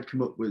question we had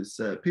come up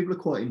was people are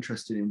quite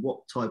interested in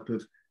what type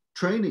of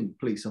training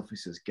police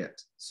officers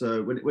get.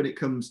 So when it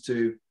comes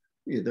to,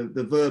 you know,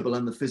 the verbal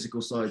and the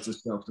physical sides of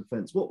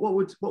self-defense,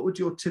 how would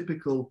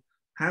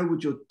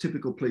your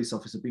typical police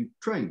officer be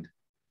trained?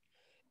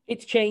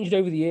 It's changed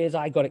over the years.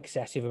 I got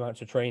excessive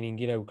amounts of training,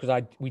 you know,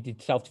 because we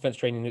did self-defense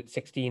training at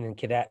 16 and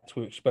cadets.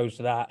 We were exposed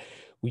to that.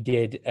 We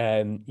did,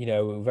 you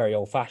know, very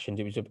old-fashioned.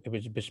 It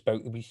was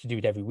bespoke. We used to do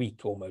it every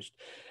week almost.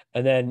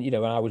 And then,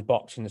 when I was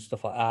boxing and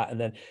stuff like that, and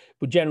then,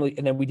 but generally,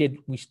 and then we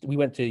used to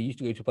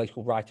go to a place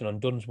called Brighton on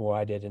Dunsmore,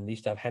 I did, and they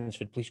used to have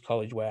Hednesford Police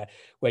College where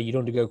you'd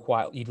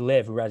undergo you'd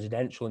live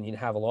residential and you'd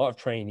have a lot of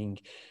training.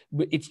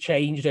 But it's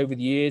changed over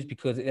the years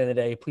because at the end of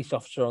the day, a police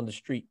officer on the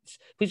streets,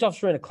 police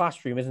officer in a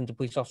classroom isn't a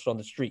police officer on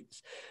the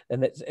streets.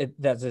 And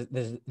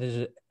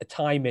there's a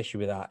time issue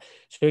with that.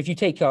 So if you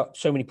take out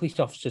so many police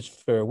officers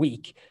for a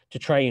week to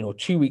train or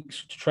 2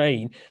 weeks to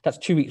train, that's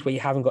 2 weeks where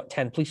you haven't got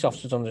 10 police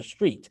officers on the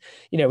street,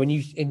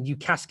 and you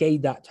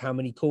cascade that to how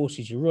many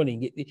courses you're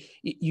running,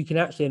 you can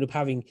actually end up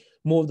having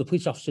more of the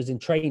police officers in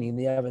training than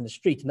they have in the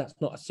street. And that's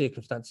not a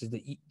circumstances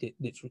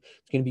that's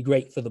going to be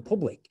great for the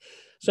public.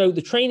 So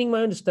the training,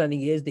 my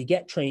understanding is they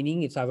get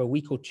training. It's either a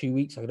week or 2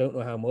 weeks. I don't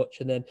know how much.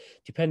 And then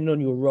depending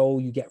on your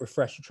role, you get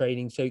refresher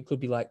training. So it could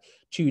be like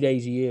 2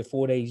 days a year,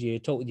 4 days a year.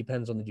 It totally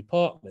depends on the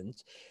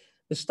department.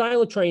 The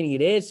style of training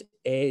it is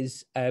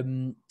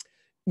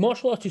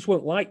martial artists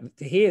won't like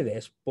to hear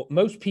this, but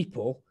most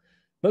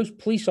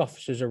police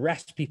officers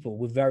arrest people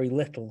with very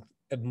little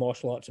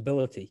martial arts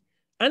ability,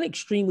 and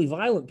extremely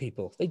violent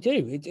people. They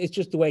do. It's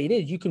just the way it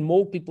is. You can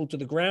maul people to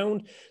the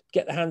ground,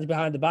 get the hands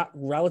behind the back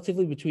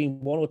relatively between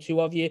one or two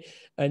of you,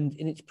 and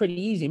it's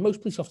pretty easy.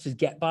 Most police officers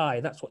get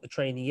by. That's what the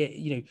training is.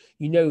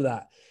 You know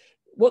that.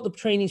 What the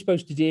training's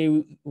supposed to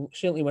do,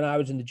 certainly when I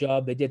was in the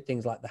job, they did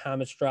things like the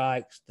hammer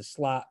strikes, the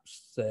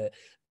slaps, the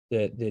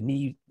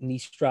knee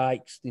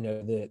strikes,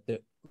 the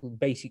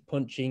basic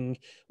punching,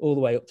 all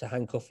the way up to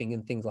handcuffing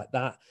and things like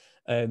that.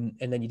 And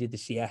then you did the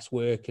CS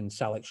work and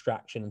cell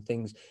extraction and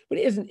things, but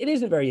it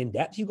isn't very in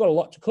depth. You've got a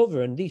lot to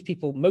cover, and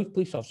most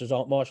police officers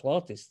aren't martial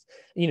artists.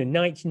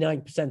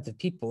 99% of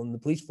people in the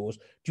police force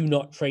do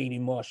not train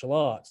in martial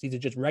arts. These are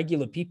just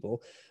regular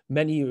people.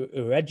 Many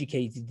are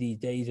educated these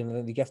days,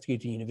 and they have to go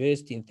to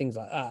university and things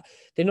like that.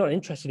 They're not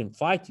interested in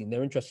fighting.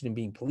 They're interested in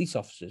being police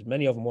officers.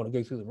 Many of them want to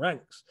go through the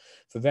ranks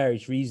for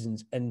various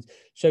reasons, and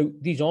so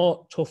these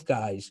aren't tough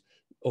guys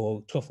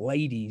or tough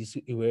ladies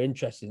who are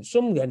interested in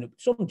some do.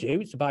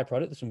 It's a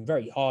byproduct. There's some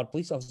very hard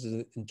police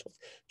officers and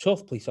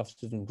tough police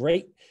officers and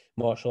great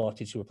martial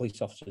artists who are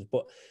police officers.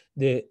 But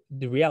the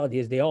reality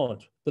is they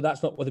aren't. But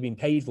that's not what they're being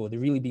paid for. They're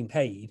really being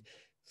paid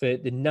for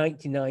the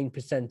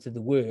 99% of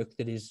the work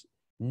that is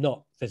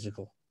not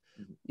physical,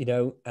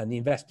 and the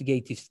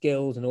investigative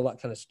skills and all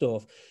that kind of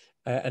stuff.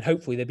 And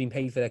hopefully they're being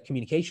paid for their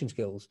communication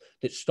skills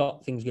that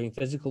stop things going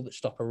physical, that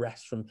stop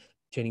arrests from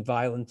turning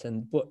violent.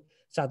 But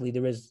sadly,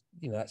 there is,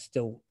 that's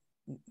still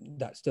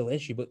an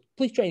issue. But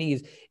police training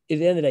is, at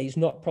the end of the day, it's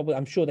not probably,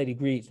 I'm sure they'd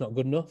agree, it's not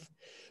good enough.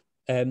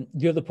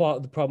 The other part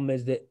of the problem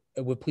is that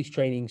with police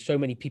training, so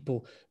many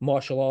people,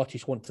 martial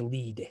artists, want to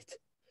lead it.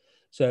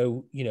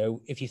 So,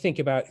 if you think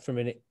about it from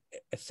a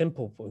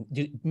simple point,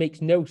 it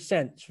makes no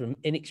sense from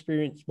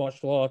inexperienced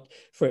martial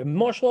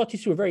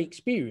artists who are very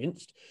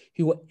experienced,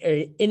 who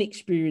are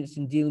inexperienced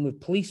in dealing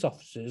with police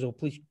officers or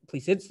police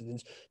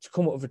incidents, to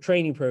come up with a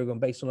training program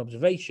based on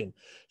observation.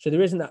 So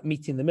there isn't that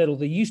meet in the middle.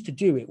 They used to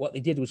do it. What they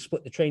did was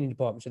split the training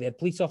department. So they had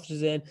police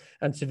officers in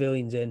and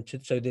civilians in,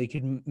 so they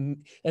could,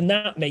 and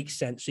that makes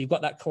sense. So you've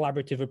got that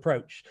collaborative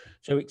approach.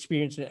 So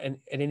experience and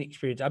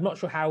inexperience. I'm not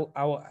sure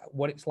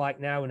what it's like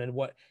now and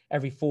what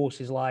every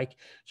force is like.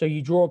 So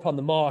you draw upon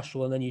the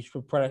martial and then you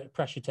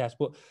pressure test,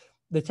 but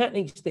the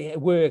techniques they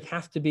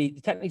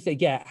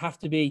get have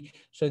to be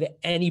so that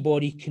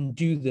anybody can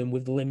do them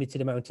with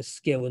limited amount of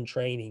skill and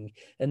training.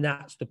 And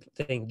that's the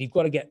thing. You've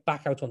got to get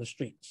back out on the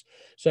streets.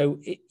 So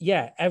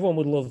everyone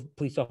would love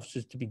police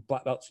officers to be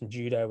black belts in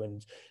judo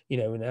and,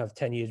 and have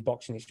 10 years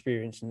boxing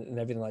experience and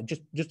everything like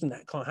just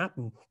that can't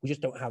happen.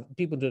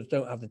 People just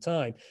don't have the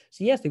time.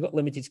 So yes, they've got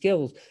limited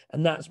skills,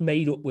 and that's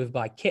made up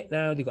by kit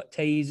now. They've got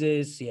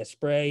tasers, CS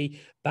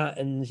spray,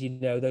 batons,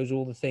 those are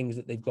all the things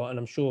that they've got. And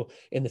I'm sure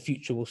in the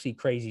future we'll see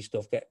crazy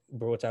stuff get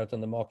brought out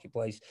on the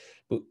marketplace.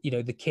 But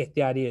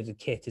the idea of the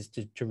kit is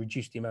to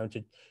reduce the amount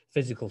of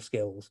physical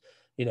skills.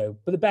 But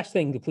the best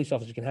thing the police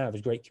officer can have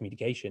is great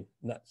communication.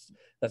 And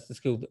that's the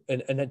skill.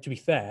 And then, to be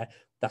fair,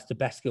 that's the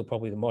best skill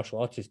probably the martial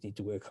artists need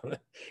to work on,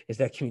 is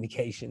their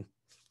communication.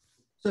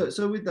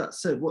 So with that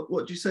said, what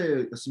do you say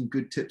are some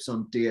good tips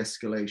on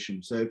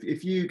de-escalation? So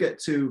if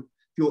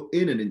you're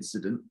in an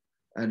incident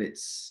and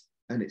it's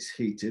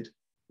heated,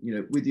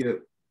 with your,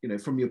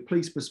 from your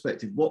police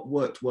perspective, what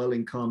worked well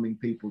in calming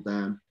people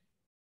down?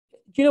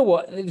 Do you know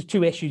what? There's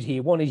two issues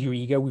here. One is your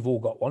ego. We've all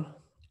got one.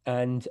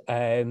 And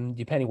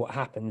depending what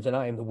happens, and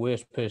I am the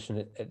worst person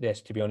at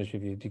this, to be honest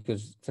with you,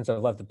 because since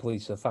I've left the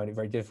police, I found it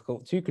very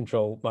difficult to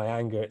control my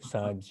anger at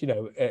times,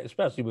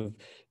 especially with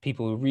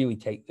people who really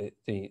take the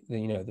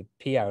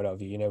pee out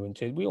of you,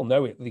 and we all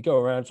know it. They go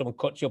around, someone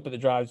cuts you up at the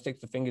drive, sticks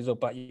the fingers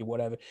up at you,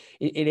 whatever.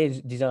 It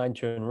is designed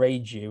to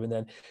enrage you.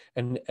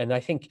 And I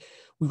think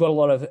we've got a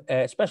lot of,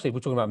 especially if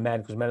we're talking about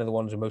men, because men are the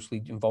ones who are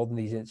mostly involved in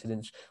these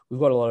incidents, we've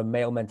got a lot of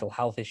male mental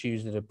health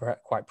issues that are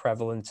quite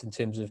prevalent in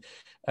terms of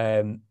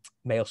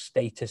male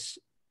status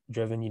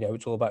driven.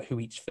 It's all about who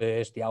eats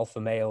first, the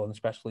alpha male, and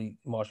especially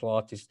martial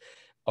artists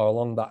are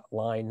along that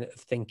line of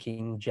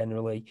thinking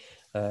generally.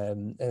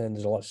 And then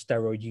there's a lot of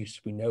steroid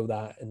use. We know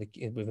that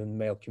within the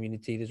male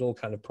community, there's all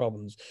kind of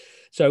problems.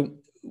 So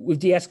with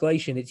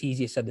de-escalation, it's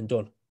easier said than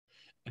done.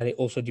 And it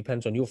also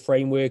depends on your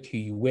framework, who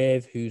you're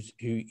with, if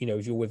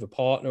you're with a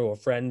partner or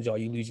friends, are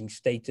you losing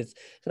status?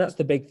 So that's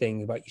the big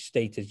thing about your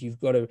status. You've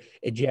got to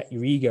eject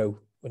your ego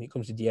when it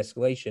comes to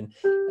de-escalation.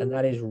 And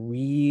that is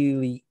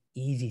really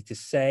easy to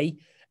say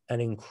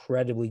and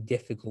incredibly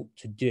difficult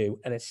to do.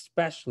 And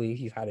especially if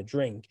you've had a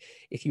drink,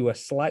 if you are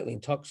slightly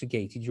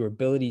intoxicated, your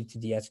ability to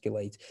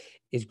de-escalate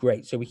is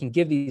great. So we can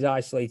give these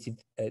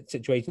isolated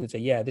situations and say,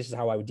 yeah, this is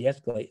how I would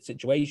de-escalate a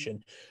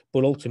situation.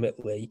 But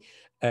ultimately,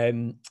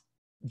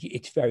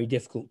 it's very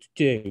difficult to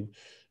do.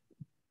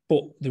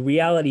 But the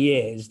reality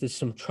is there's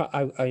some,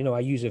 I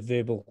use a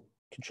verbal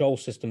control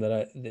system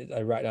that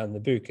I write down in the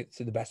book. It's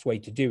the best way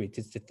to do it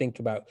is to think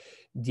about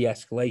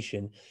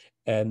de-escalation.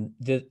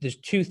 There's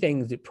two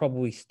things that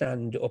probably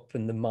stand up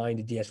in the mind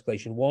of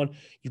de-escalation. One,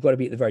 you've got to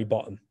be at the very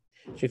bottom.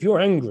 So if you're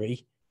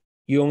angry,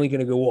 you're only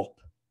going to go up.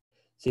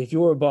 So if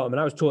you're at the bottom,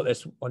 and I was taught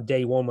this on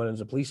day one when I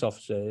was a police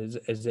officer,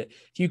 is that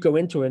if you go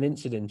into an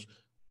incident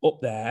up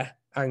there,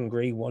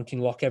 angry, wanting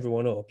to lock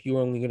everyone up,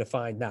 you're only going to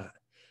find that.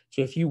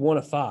 So if you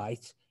want to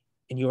fight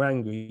and you're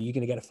angry, you're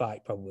going to get a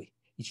fight probably.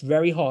 It's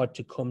very hard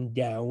to come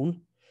down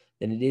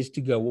than it is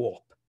to go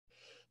up.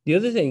 The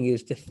other thing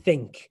is to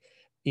think,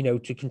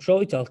 to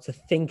control yourself, to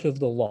think of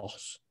the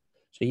loss.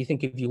 So you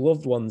think of your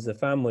loved ones, the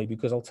family,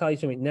 because I'll tell you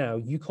something now,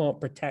 you can't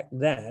protect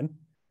them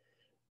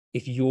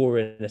if you're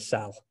in a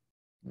cell.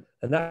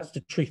 And that's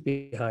the truth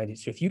behind it.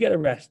 So if you get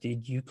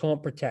arrested, you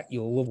can't protect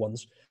your loved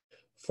ones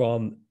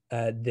from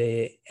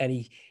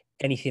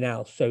anything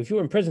else. So if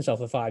you're in prison cell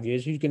for 5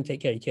 years, who's going to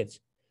take care of your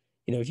kids?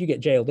 If you get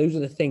jailed, those are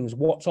the things.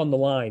 What's on the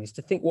line is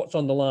to think what's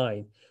on the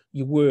line.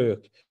 Your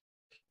work,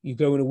 you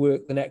going to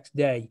work the next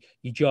day,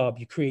 your job,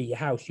 your career, your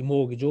house, your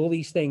mortgage, all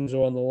these things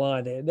are on the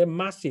line. They're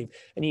massive.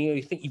 And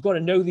you think you've got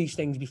to know these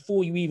things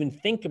before you even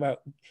think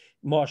about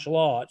martial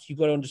arts. You've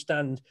got to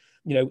understand,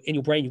 in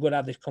your brain, you've got to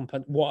have this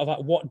compound.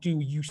 What do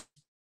you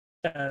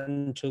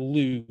stand to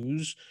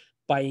lose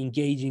by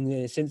engaging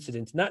in this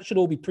incident? And that should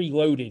all be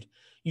preloaded.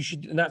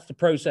 And that's the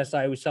process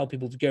I always tell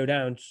people to go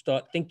down, to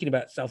start thinking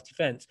about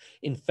self-defense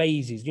in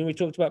phases. We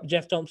talked about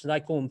Jeff Thompson,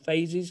 I call them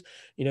phases,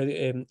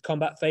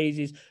 combat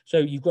phases. So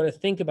you've got to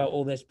think about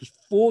all this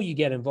before you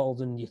get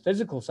involved in your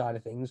physical side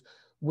of things.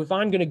 If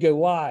I'm going to go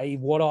live,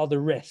 what are the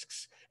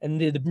risks?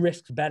 And the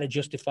risks better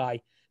justify,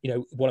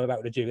 what I'm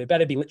about to do. It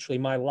better be literally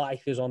my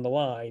life is on the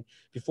line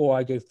before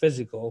I go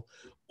physical,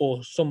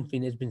 or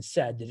something has been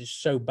said that is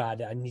so bad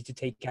that I need to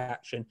take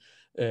action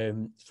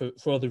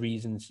for other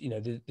reasons.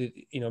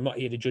 I'm not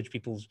here to judge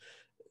people's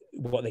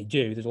what they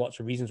do. There's lots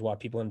of reasons why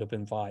people end up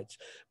in fights.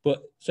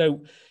 But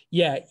so,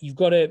 yeah, you've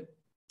got to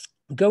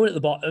go in at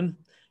the bottom.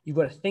 You've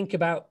got to think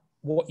about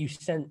what you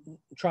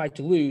try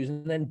to lose,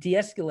 and then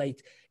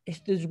de-escalate.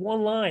 If there's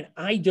one line,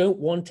 I don't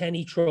want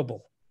any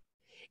trouble,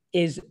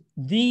 is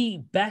the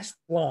best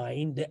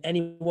line that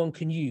anyone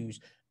can use.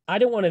 I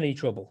don't want any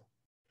trouble.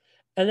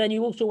 And then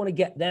you also want to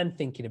get them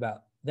thinking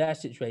about their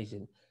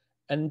situation.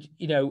 And,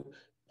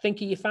 think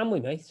of your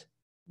family, mate.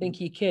 Think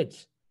of your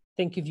kids.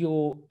 Think of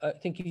your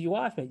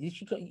wife, mate.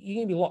 You're going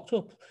to be locked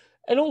up.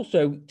 And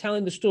also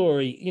telling the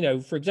story,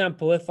 for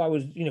example, if I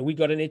was, we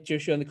got an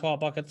issue in the car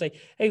park, I'd say,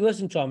 hey,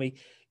 listen, Tommy,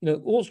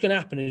 what's going to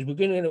happen is we're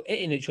going to end up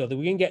hitting each other.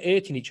 We're going to get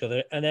hurting each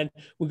other. And then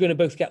we're going to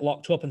both get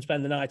locked up and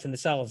spend the night in the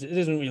cells. It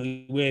isn't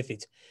really worth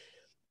it.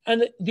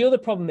 And the other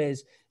problem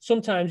is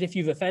sometimes if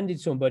you've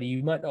offended somebody,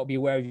 you might not be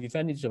aware of you've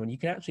offended someone. You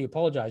can actually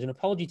apologize. An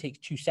apology takes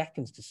 2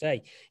 seconds to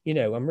say,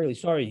 I'm really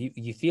sorry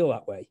you feel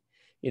that way.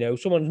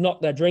 Someone's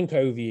knocked their drink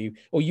over you,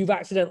 or you've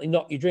accidentally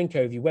knocked your drink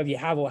over you, whether you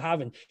have or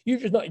haven't.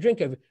 You've just knocked your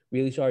drink over.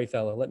 Really sorry,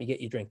 fella. Let me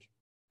get your drink.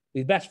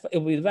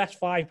 It'll be the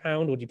best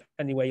 £5, or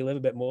depending where you live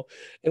a bit more,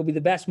 it'll be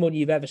the best money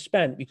you've ever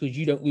spent because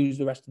you don't lose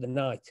the rest of the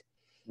night.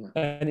 Yeah.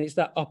 And it's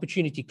that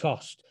opportunity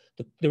cost.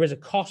 There is a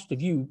cost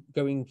of you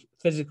going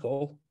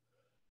physical,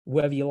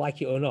 whether you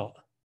like it or not.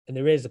 And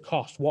there is a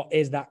cost. What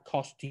is that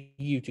cost to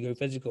you to go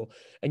physical?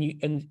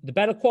 And the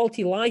better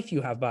quality life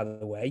you have, by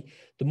the way,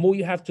 the more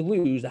you have to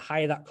lose, the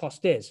higher that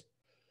cost is.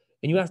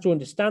 And you have to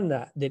understand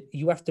that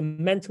you have to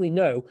mentally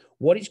know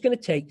what it's going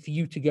to take for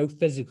you to go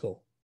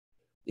physical.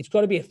 It's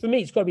got to be, for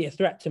me, it's got to be a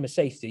threat to my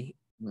safety,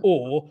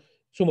 or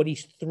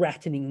somebody's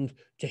threatening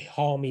to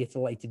harm me at a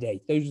later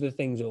date. Those are the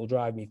things that will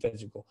drive me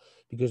physical,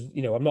 because,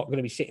 I'm not going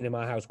to be sitting in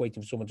my house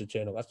waiting for someone to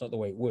turn up. That's not the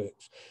way it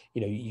works.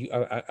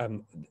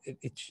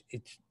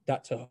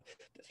 That's a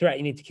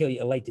threatening to kill you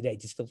at a later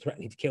date. It's still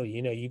threatening to kill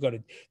you. You've got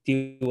to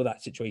deal with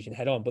that situation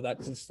head on, but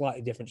that's a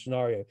slightly different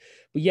scenario.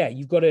 But yeah,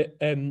 you've got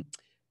to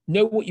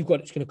know what you've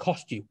got. It's going to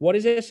cost you. What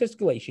is this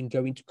escalation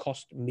going to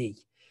cost me?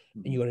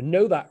 And you've got to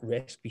know that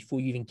risk before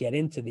you even get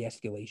into the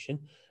escalation.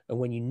 And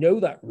when you know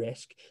that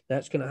risk,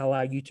 that's going to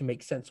allow you to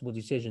make sensible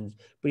decisions.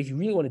 But if you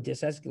really want to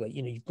de-escalate,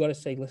 you've got to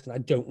say, listen, I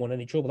don't want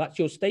any trouble. That's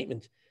your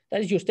statement.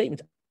 That is your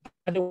statement.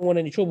 I don't want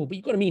any trouble, but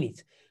you've got to mean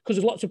it. Because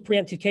there's lots of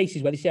preemptive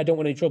cases where they say, I don't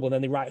want any trouble, and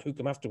then they right hook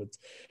them afterwards.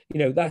 You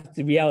know, that's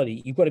the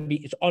reality. You've got to be,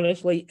 it's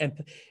honestly,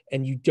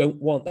 and you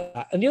don't want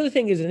that. And the other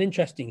thing is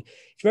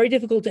it's very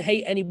difficult to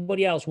hate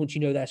anybody else once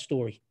you know their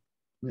story.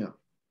 Yeah.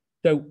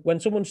 So when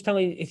someone's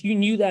telling, if you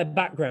knew their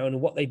background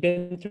and what they've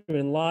been through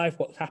in life,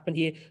 what's happened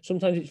here,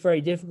 sometimes it's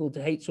very difficult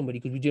to hate somebody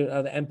because we don't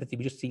have the empathy.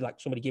 We just see like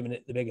somebody giving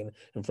it the big one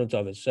in front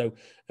of us. So,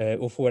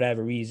 or for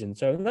whatever reason.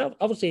 So that,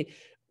 obviously,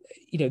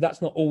 you know,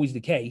 that's not always the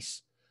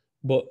case,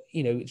 but,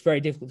 you know, it's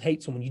very difficult to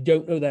hate someone. You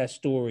don't know their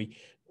story,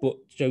 but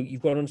so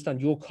you've got to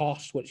understand your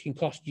costs, what it can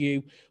cost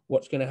you,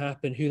 what's going to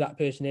happen, who that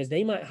person is.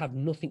 They might have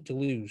nothing to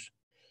lose.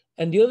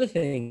 And the other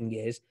thing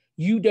is,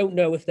 you don't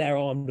know if they're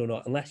armed or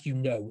not unless you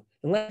know.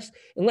 Unless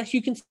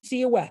you can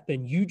see a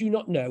weapon, you do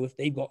not know if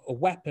they've got a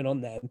weapon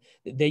on them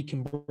that they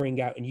can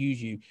bring out and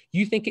use you.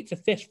 You think it's a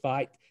fist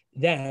fight,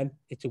 then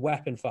it's a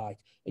weapon fight.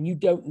 And you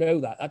don't know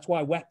that. That's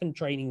why weapon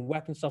training,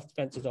 weapon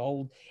self-defense is a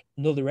whole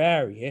another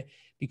area,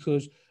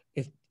 because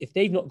if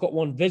they've not got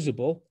one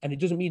visible, and it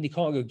doesn't mean they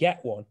can't go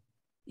get one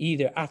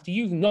either. After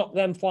you've knocked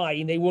them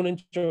flying, they run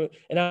into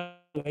an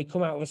alleyway,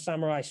 come out with a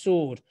samurai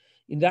sword.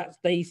 And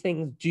these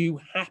things do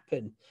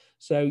happen.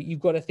 So you've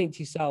got to think to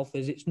yourself,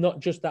 as it's not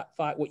just that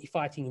fight, what you're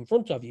fighting in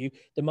front of you,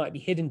 there might be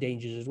hidden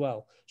dangers as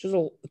well.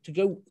 So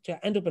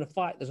to end up in a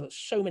fight, there's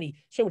so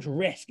much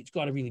risk. It's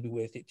got to really be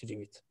worth it to do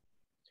it.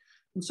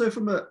 And so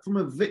from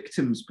a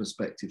victim's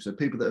perspective, so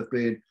people that have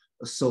been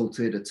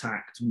assaulted,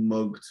 attacked,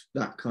 mugged,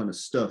 that kind of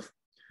stuff,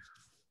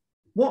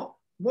 what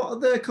are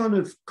their kind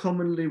of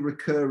commonly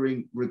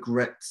recurring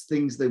regrets,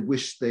 things they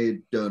wish they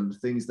had done,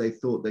 things they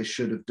thought they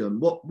should have done?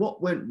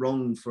 What went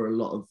wrong for a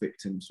lot of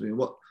victims? I mean,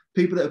 what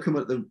people that have come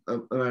at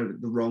the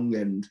wrong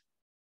end,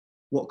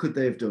 what could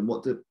they have done?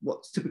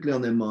 What's typically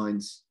on their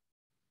minds?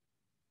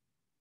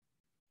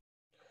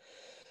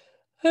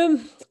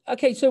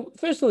 Okay, so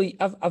firstly,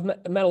 I've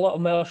met a lot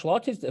of martial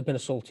artists that have been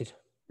assaulted.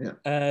 Yeah.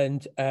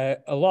 And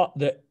a lot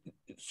that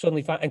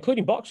suddenly find,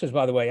 including boxers,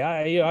 by the way.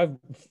 I've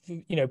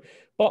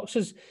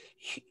boxers,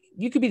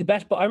 you could be the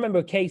best, but I remember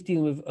a case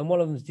dealing with, and one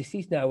of them's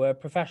deceased now, where a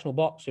professional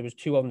boxer, was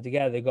two of them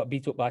together, they got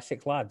beat up by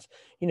 6 lads.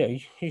 You know,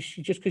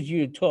 just because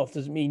you're tough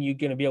doesn't mean you're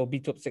going to be able to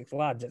beat up 6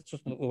 lads. That's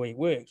just not the way it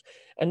works.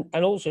 And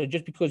also,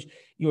 just because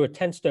you're a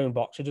 10-stone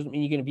boxer doesn't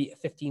mean you're going to beat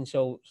a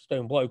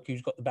 15-stone bloke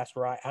who's got the best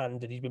right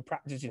hand and he's been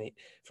practicing it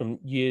from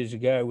years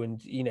ago.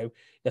 And, you know,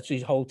 that's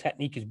his whole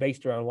technique is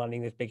based around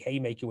landing this big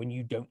haymaker when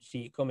you don't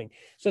see it coming.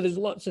 So there's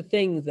lots of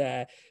things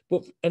there.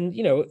 But, and,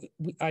 you know,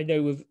 I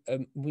know of,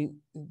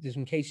 there's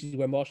some cases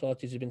where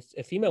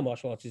a female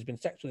martial artist has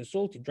been sexually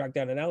assaulted, dragged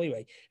down an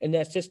alleyway, and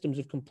their systems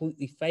have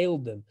completely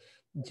failed them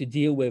to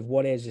deal with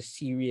what is a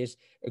serious,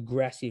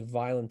 aggressive,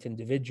 violent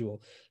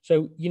individual.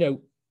 So, you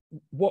know,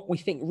 what we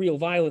think real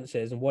violence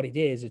is and what it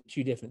is are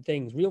two different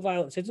things. Real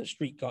violence isn't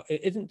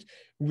it isn't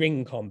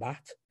ring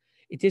combat.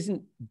 It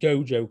isn't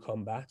dojo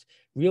combat.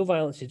 Real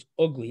violence is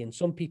ugly, and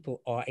some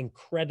people are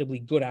incredibly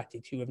good at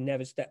it who have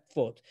never stepped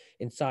foot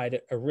inside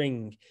a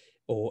ring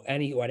or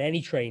at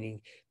any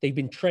training. They've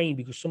been trained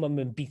because some of them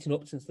have been beaten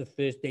up since the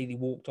first day they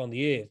walked on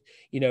the earth,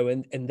 you know,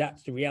 and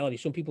that's the reality.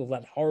 Some people have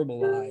led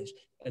horrible lives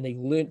and they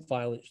learned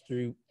violence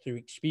through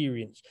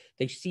experience.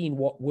 They've seen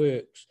what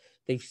works.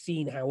 They've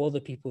seen how other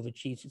people have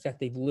achieved success.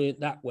 They've learned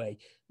that way,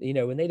 you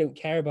know, and they don't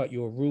care about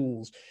your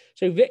rules.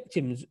 So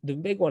victims, the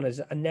big one is,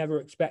 I never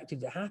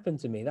expected to happen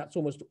to me. That's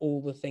almost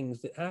all the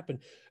things that happen.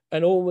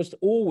 And almost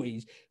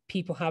always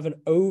people have an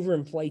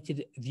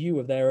overinflated view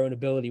of their own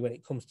ability when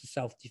it comes to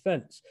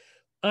self-defense.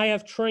 I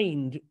have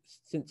trained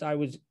since I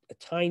was a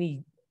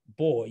tiny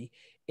boy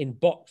in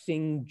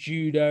boxing,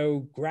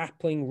 judo,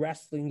 grappling,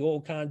 wrestling,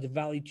 all kinds of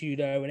valley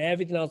judo and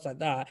everything else like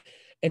that.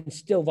 And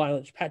still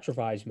violence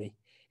petrifies me.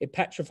 It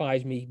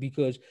petrifies me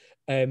because,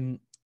 you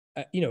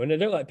know, and I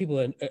don't like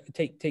people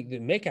take the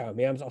mick out of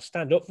me. I'll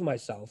stand up for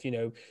myself, you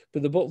know,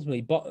 but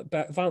ultimately,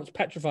 violence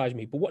petrifies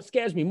me. But what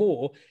scares me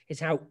more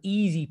is how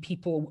easy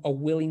people are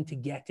willing to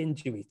get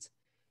into it.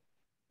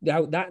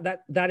 Now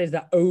that is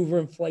that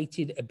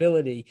overinflated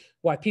ability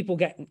why people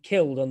get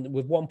killed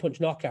with one punch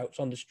knockouts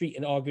on the street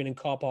and arguing in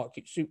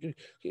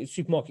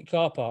supermarket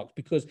car parks,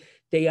 because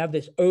they have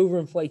this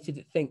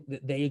overinflated think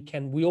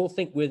that we all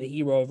think we're the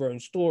hero of our own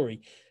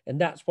story.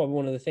 And that's probably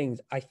one of the things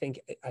I think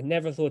I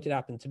never thought it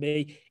happened to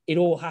me. It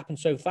all happened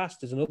so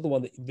fast is another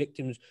one that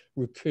victims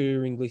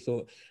recurringly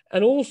thought.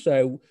 And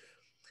also,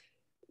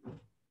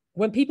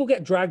 when people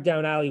get dragged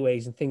down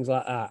alleyways and things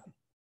like that,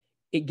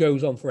 it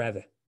goes on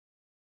forever.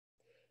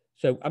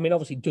 So, I mean,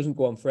 obviously it doesn't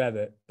go on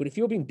forever, but if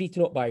you're being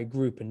beaten up by a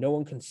group and no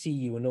one can see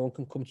you and no one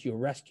can come to your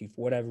rescue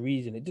for whatever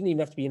reason, it doesn't even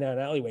have to be in an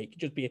alleyway. It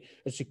could just be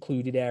a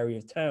secluded area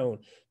of town.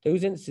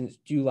 Those incidents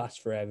do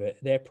last forever.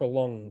 They're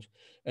prolonged.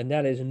 And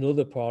that is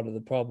another part of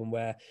the problem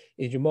where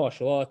is your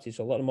martial artists,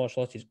 a lot of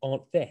martial artists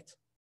aren't fit,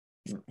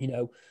 you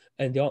know,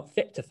 and they aren't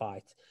fit to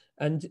fight.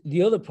 And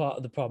the other part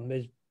of the problem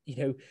is, you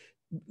know,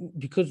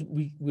 because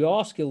we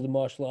are skilled in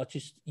martial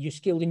arts, you're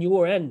skilled in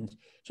your end.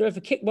 So if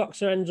a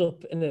kickboxer ends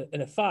up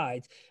in a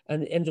fight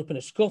and ends up in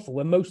a scuffle,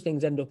 where most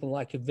things end up in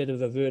like a bit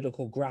of a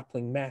vertical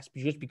grappling mess,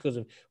 just because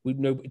of, we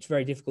know it's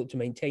very difficult to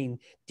maintain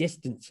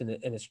distance in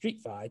a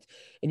street fight,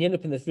 and you end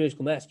up in this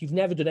vertical mess, you've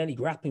never done any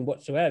grappling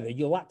whatsoever.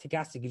 Your lactic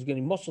acid is going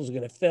to, muscles are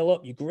going to fill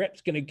up, your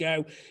grip's going to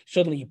go,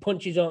 suddenly your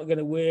punches aren't going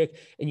to work,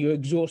 and you're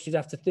exhausted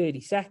after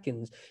 30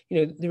 seconds.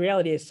 You know, the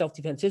reality is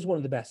self-defense is one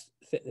of the best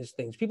fitness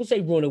things. People say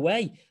run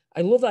away.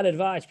 I love that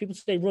advice. People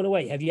say run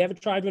away. Have you ever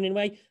tried running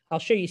away? I'll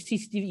show you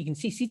CCTV. You can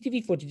see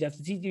CCTV footage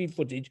after CCTV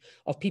footage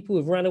of people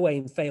who've ran away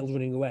and failed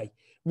running away.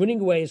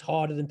 Running away is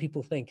harder than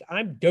people think.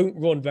 I don't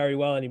run very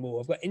well anymore.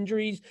 I've got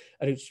injuries.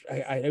 I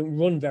don't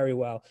run very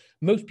well.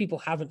 Most people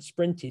haven't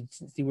sprinted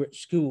since they were at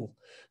school.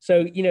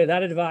 So, you know,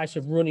 that advice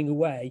of running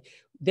away,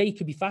 they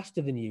could be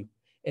faster than you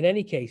in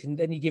any case. And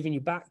then you're giving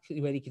your back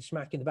where they can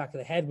smack in the back of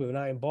the head with an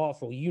iron bar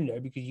for all you know,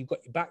 because you've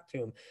got your back to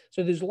them.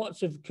 So there's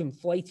lots of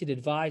conflated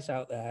advice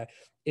out there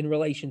in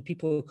relation.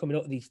 People are coming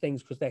up with these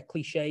things because they're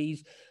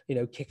cliches, you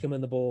know, kick them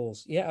in the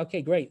balls. Yeah,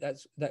 okay, great.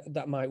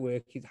 That might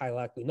work. It's highly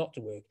likely not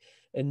to work.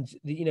 And,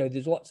 you know,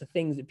 there's lots of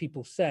things that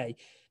people say.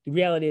 The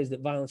reality is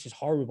that violence is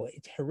horrible.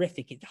 It's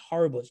horrific. It's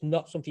horrible. It's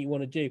not something you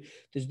want to do.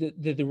 There's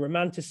the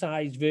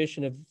romanticized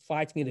version of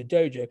fighting in a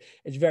dojo.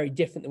 It's very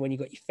different than when you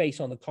got your face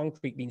on the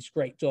concrete being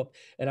scraped up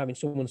and having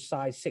someone's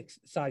size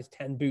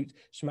 10 boot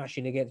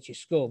smashing against your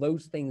skull.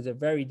 Those things are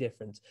very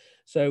different.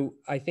 So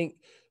I think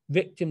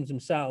victims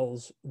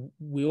themselves,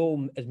 we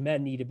all as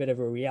men need a bit of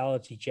a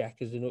reality check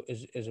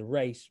as a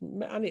race,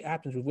 and it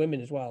happens with women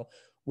as well,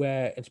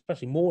 where,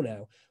 especially more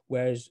now,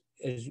 whereas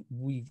as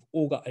we've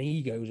all got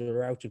egos that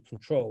are out of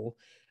control.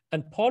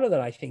 And part of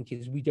that, I think,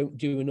 is we don't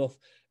do enough.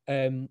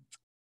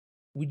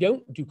 We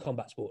don't do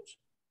combat sports.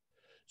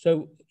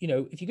 So, you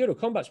know, if you go to a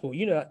combat sport,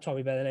 you know that,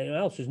 Tommy, better than anyone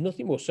else, there's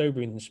nothing more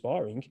sobering than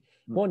sparring.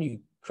 One, you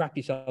crap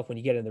yourself when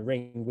you get in the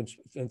ring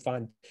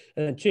and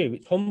then two,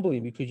 it's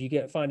humbling because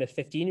you find a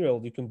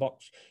 15-year-old who can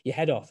box your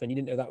head off and you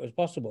didn't know that was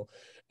possible.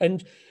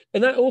 And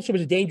that also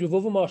is a danger of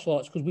other martial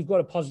arts because we've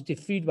got a positive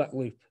feedback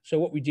loop. So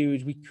what we do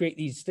is we create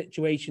these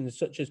situations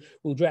such as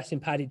we'll dress in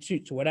padded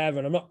suits or whatever.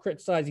 And I'm not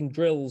criticizing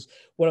drills.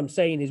 What I'm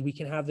saying is we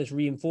can have this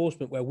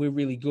reinforcement where we're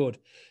really good.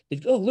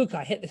 Oh, look,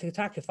 I hit this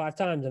attacker 5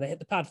 times and I hit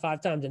the pad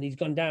 5 times and he's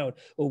gone down.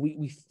 Or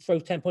we throw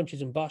 10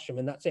 punches and bosh him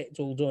and that's it. It's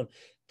all done.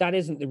 That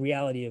isn't the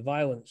reality of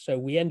violence. So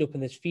we end up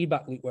in this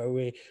feedback loop where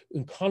we're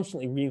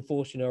constantly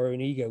reinforcing our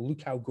own ego.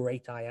 Look how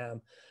great I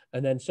am.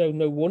 And then so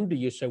no wonder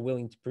you're so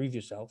willing to prove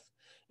yourself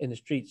in the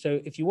street.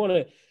 So if you want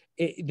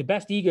to, the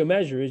best ego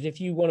measure is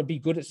if you want to be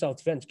good at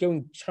self-defense,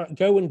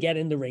 go and get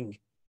in the ring.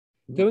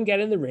 Go and get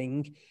in the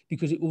ring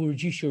because it will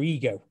reduce your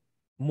ego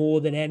more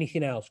than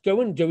anything else.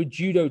 Go and do a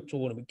judo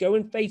tournament. Go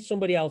and face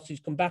somebody else who's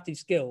combative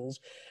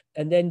skills.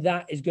 And then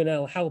that is going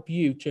to help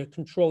you to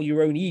control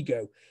your own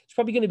ego. It's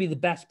probably going to be the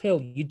best pill.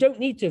 You don't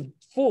need to have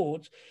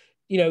fought,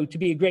 you know, to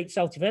be a great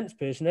self-defense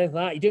person, anything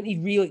like that. You don't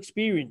need real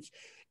experience.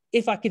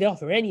 If I could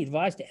offer any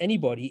advice to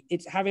anybody,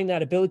 it's having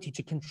that ability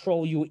to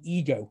control your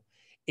ego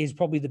is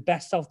probably the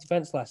best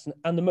self-defense lesson.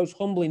 And the most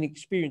humbling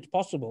experience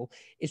possible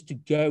is to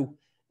go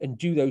and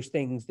do those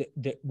things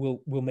that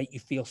will make you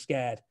feel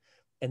scared.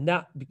 And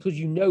that, because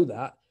you know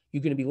that,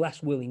 you're going to be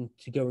less willing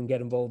to go and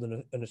get involved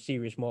in a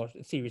serious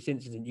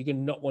incident. You're going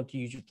to not want to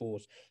use your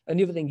force. And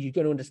the other thing, you're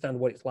going to understand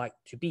what it's like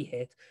to be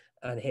hit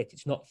and hit.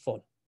 It's not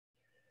fun.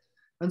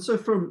 And so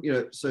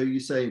so you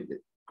say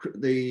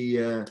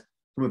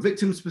from a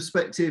victim's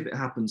perspective, it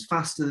happens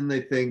faster than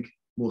they think,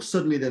 more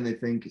suddenly than they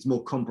think. It's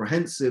more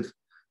comprehensive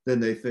than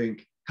they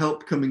think.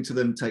 Help coming to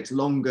them takes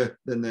longer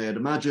than they had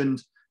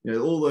imagined. You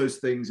know, all those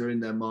things are in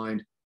their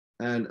mind.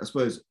 And I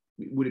suppose,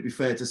 would it be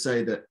fair to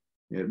say that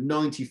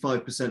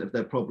 95% of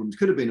their problems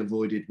could have been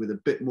avoided with a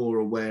bit more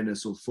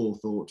awareness or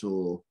forethought,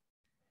 or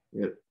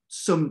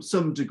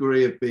some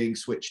degree of being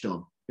switched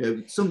on?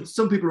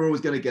 Some people are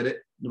always going to get it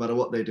no matter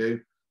what they do,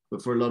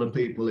 but for a lot of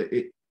people,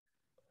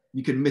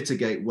 you can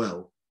mitigate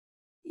well.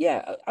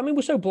 Yeah, I mean,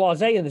 we're so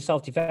blasé in the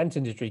self-defense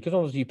industry because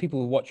obviously people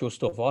who watch your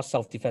stuff are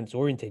self-defense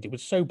orientated. We're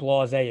so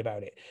blasé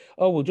about it.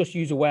 Oh, we'll just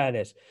use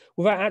awareness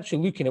without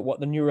actually looking at what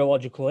the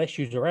neurological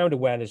issues around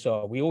awareness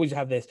are. We always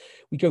have this.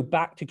 We go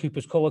back to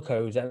Cooper's color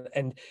codes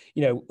and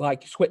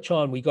like switch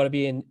on. We got to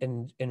be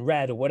in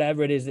red or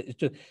whatever it is. It's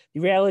just, the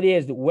reality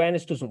is that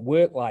awareness doesn't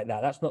work like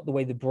that. That's not the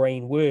way the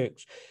brain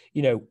works.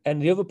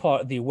 And the other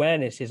part of the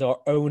awareness is our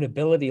own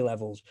ability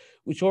levels,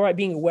 which, all right,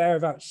 being aware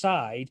of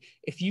outside,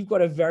 if you've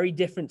got a very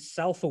different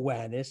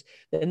self-awareness,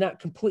 then that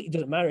completely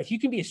doesn't matter. If you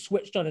can be as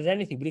switched on as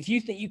anything, but if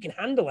you think you can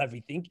handle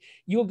everything,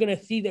 you're going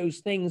to see those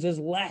things as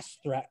less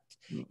threat.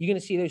 You're going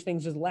to see those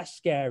things as less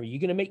scary.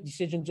 You're going to make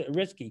decisions that are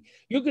risky.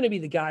 You're going to be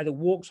the guy that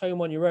walks home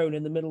on your own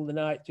in the middle of the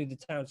night through the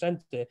town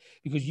center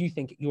because you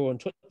think you're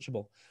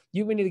untouchable.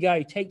 You're going to be the guy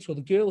who takes, or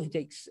the girl who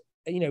takes,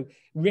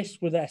 risks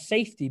with their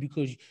safety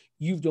because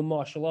you've done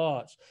martial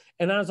arts.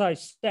 And as I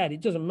said, it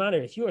doesn't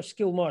matter. If you're a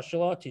skilled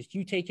martial artist,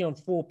 you taking on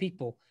 4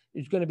 people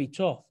is going to be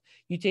tough.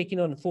 You taking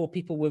on 4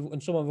 people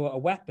and some of them got a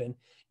weapon.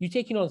 You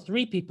taking on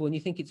 3 people and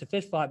you think it's a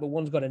fist fight, but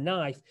one's got a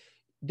knife.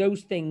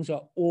 those things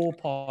are all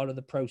part of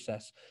the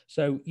process.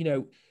 So,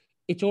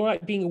 it's all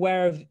right being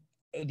aware of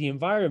the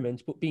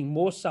environment, but being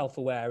more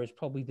self-aware is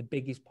probably the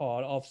biggest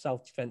part of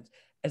self-defense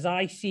as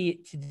I see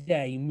it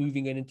today,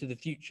 moving into the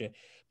future,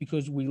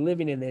 because we're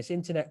living in this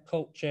internet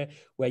culture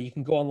where you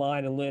can go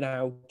online and learn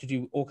how to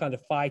do all kinds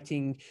of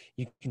fighting.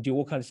 You can do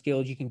all kinds of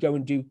skills. You can go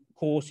and do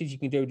courses. You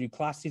can go do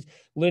classes,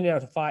 learning how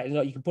to fight.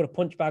 You can put a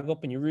punch bag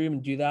up in your room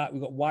and do that.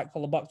 We've got white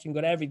collar boxing,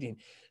 we've got everything.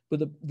 But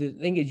the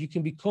thing is, you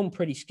can become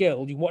pretty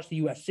skilled. You can watch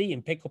the UFC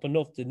and pick up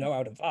enough to know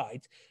how to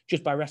fight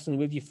just by wrestling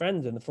with your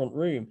friends in the front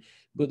room.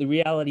 But the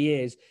reality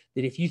is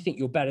that if you think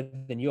you're better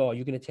than you're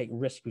going to take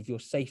risk with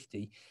your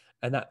safety,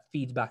 and that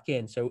feeds back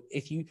in. So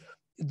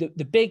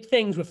the big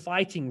things we're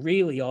fighting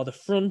really are the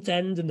front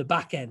end and the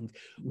back end.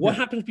 What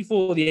happens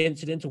before the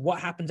incident and what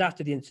happens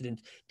after the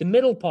incident? The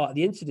middle part of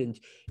the incident,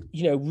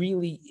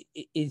 really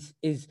is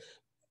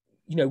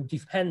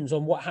depends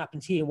on what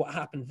happens here and what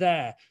happens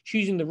there,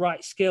 choosing the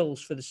right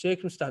skills for the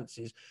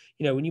circumstances,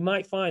 and you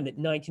might find that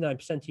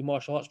 99% of your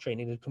martial arts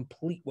training is a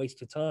complete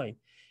waste of time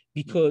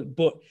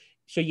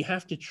so you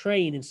have to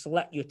train and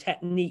select your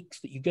techniques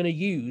that you're going to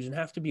use and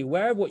have to be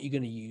aware of what you're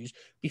going to use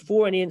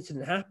before any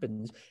incident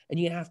happens. And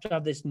you have to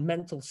have this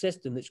mental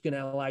system that's going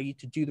to allow you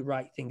to do the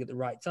right thing at the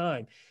right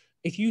time.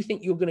 If you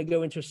think you're going to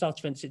go into a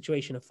self-defense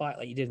situation and fight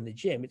like you did in the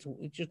gym, it's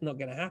just not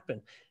going to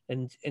happen.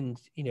 And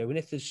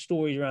if there's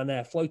stories around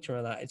there floating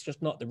around that, it's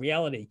just not the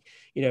reality.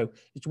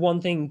 It's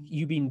one thing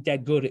you being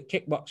dead good at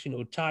kickboxing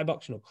or Thai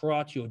boxing or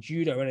karate or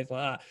judo or anything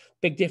like that.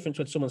 Big difference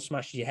when someone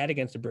smashes your head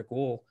against a brick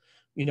wall.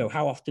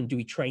 How often do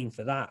we train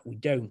for that? We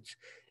don't.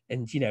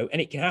 And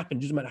it can happen.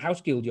 It doesn't matter how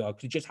skilled you are,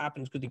 because it just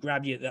happens because they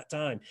grab you at that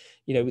time.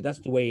 That's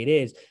the way it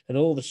is. And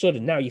all of a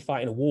sudden, now you're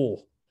fighting a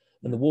wall.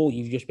 And the wall,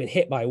 you've just been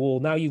hit by a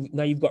wall. Now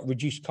you've got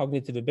reduced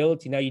cognitive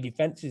ability. Now your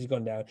defenses have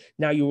gone down.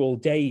 Now you're all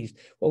dazed.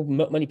 Well,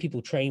 many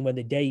people train when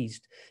they're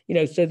dazed.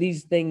 So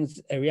these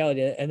things are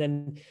reality.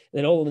 And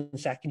then all in a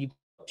second, you've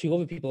got two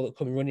other people that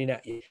come running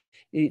at you.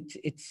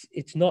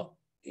 It's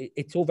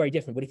all very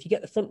different. But if you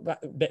get the front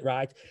bit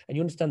right and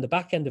you understand the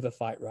back end of a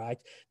fight right,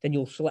 then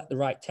you'll select the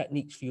right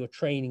techniques for your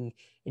training.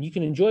 And you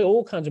can enjoy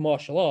all kinds of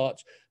martial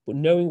arts, but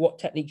knowing what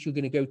techniques you're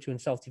going to go to in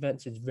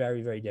self-defense is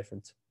very, very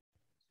different.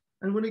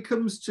 And when it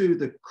comes to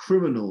the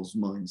criminal's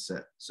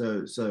mindset,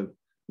 so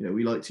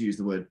we like to use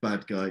the word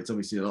bad guy. It's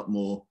obviously a lot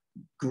more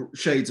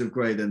shades of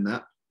grey than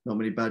that. Not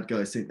many bad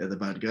guys think they're the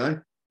bad guy.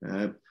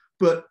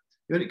 But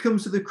when it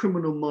comes to the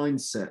criminal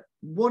mindset,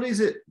 what is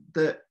it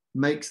that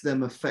makes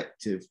them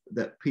effective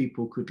that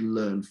people could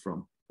learn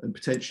from and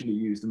potentially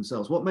use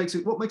themselves? What makes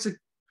a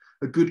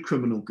good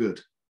criminal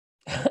good?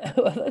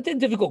 That's a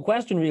difficult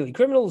question, really.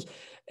 Criminals,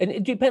 and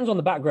it depends on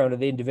the background of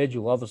the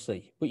individual,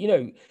 obviously. But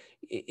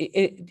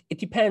it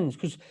depends,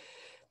 because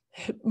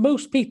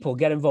most people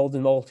get involved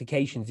in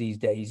altercations these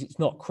days. It's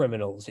not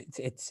criminals.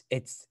 It's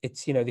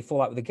they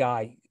fall out with a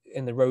guy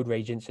in the road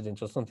rage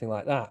incident or something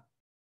like that.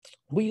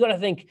 But you got to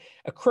think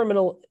a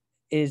criminal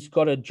is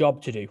got a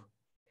job to do.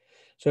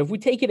 So if we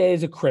take it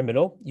as a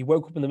criminal, you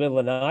woke up in the middle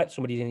of the night,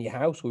 somebody's in your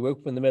house, we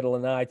woke up in the middle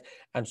of the night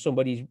and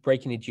somebody's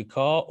breaking into your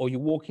car, or you're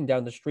walking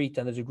down the street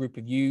and there's a group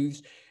of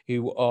youths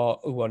who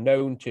are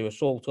known to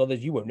assault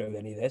others. You won't know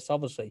any of this,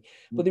 obviously.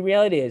 But the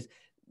reality is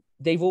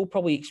they've all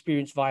probably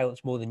experienced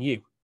violence more than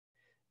you.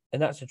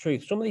 And that's the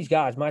truth. Some of these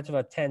guys might have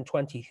had 10,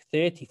 20,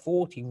 30,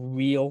 40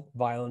 real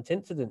violent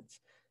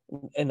incidents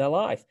in their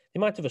life. They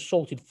might have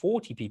assaulted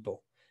 40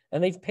 people,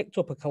 and they've picked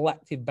up a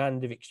collective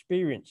band of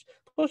experience.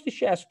 Plus, they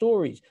share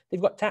stories. They've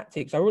got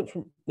tactics. I once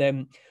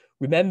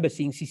remember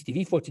seeing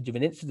CCTV footage of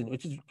an incident,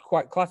 which is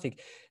quite classic.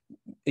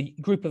 A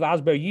group of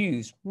Asbo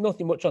youths,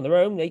 nothing much on their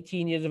own,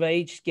 18 years of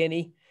age,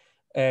 skinny,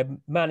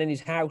 man in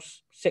his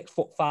house,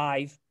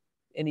 6'5",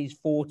 in his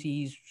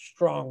 40s,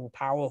 strong,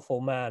 powerful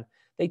man.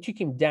 They took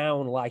him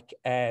down like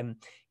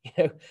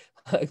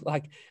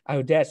like I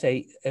would dare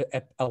say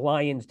a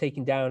lion's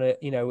taking down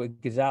a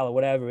gazelle or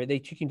whatever. They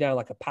took him down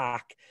like a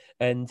pack,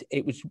 and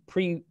it was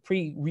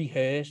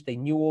pre-rehearsed. They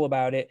knew all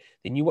about it.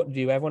 They knew what to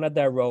do. Everyone had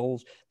their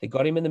roles. They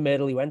got him in the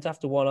middle. He went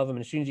after one of them,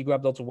 and as soon as he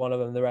grabbed onto one of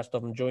them, the rest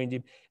of them joined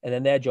him. And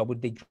then their job was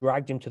they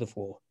dragged him to the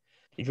floor.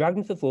 They dragged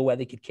him to the floor where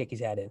they could kick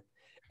his head in.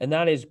 And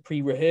that is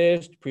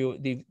pre-rehearsed,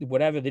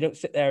 whatever. They don't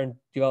sit there and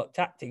develop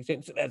tactics. They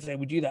don't sit there and say,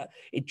 we do that.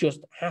 It just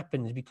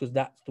happens because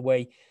that's the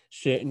way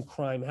certain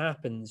crime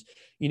happens.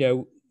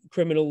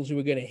 Criminals who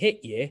are going to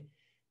hit you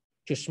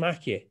just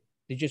smack you.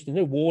 There's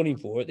no warning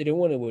for it. They don't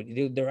want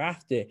to. They're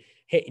after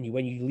hitting you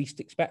when you least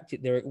expect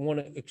it. They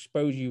want to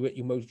expose you at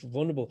your most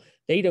vulnerable.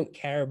 They don't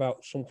care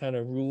about some kind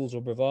of rules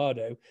or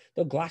bravado.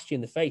 They'll glass you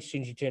in the face as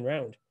soon as you turn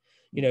around.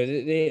 You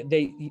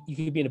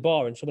could be in a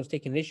bar and someone's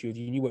taking an issue with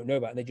you and you won't know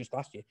about it, and they just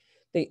glass you.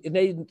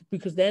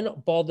 Because they're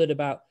not bothered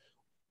about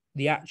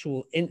the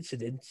actual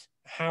incident,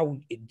 how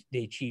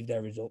they achieve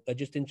their result. They're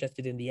just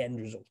interested in the end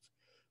result,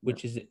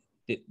 which is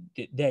that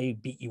they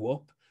beat you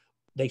up,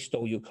 they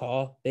stole your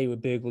car, they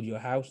burgled your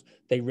house,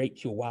 they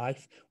raped your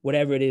wife,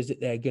 whatever it is that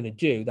they're going to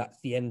do, that's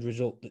the end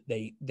result that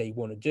they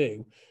want to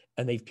do.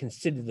 And they've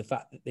considered the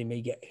fact that they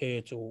may get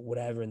hurt or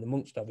whatever in the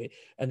amongst of it,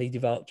 and they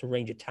developed a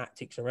range of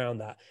tactics around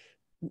that.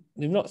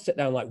 sat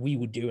down like we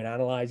would do and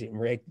analyze it and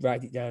write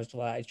it down and stuff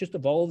like that. It's just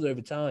evolved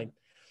over time.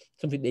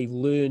 Something they've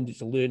learned.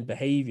 It's a learned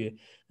behavior.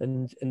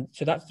 And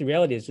so that's the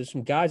reality. Is there's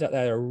some guys out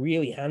there that are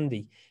really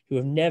handy who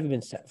have never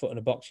been set foot in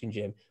a boxing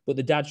gym, but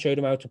the dad showed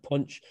them how to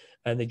punch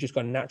and they've just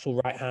got a natural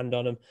right hand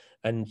on them.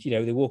 And,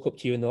 they walk up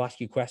to you and they'll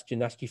ask you a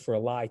question, ask you for a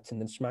light and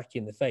then smack you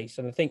in the face.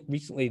 And I think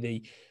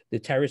recently the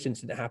terrorist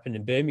incident happened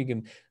in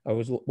Birmingham. I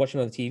was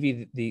watching on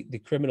the TV, the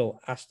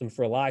criminal asked them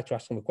for a light to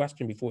ask them a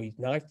question before he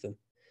knifed them.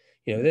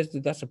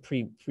 That's a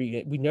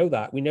we know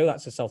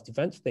that's a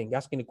self-defense thing,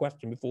 asking a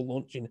question before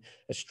launching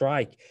a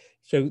strike.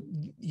 So,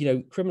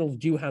 criminals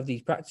do have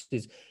these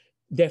practices.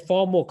 They're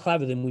far more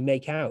clever than we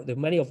make out.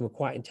 Many of them are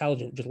quite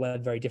intelligent, just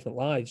led very different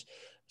lives.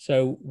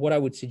 So what I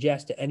would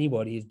suggest to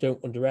anybody is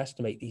don't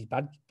underestimate these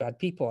bad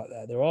people out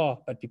there. There are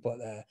bad people out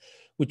there,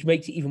 which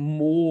makes it even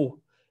more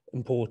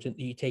important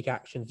that you take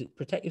actions that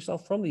protect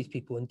yourself from these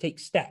people and take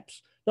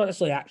steps, not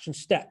necessarily action,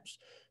 steps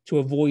to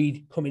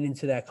avoid coming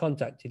into their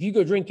contact. If you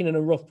go drinking in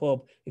a rough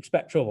pub,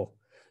 expect trouble.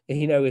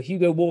 If you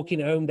go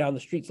walking home down the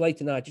streets late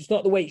at night, it's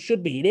not the way it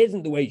should be. It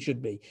isn't the way it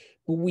should be.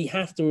 But we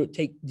have to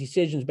take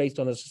decisions based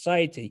on a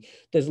society.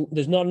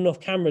 There's not enough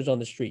cameras on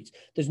the streets.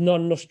 There's not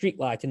enough street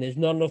light, and there's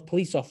not enough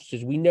police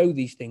officers. We know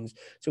these things.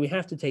 So we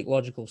have to take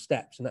logical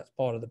steps, and that's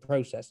part of the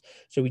process.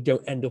 So we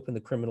don't end up in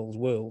the criminal's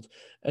world.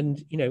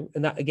 And,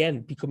 and that,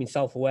 again, becoming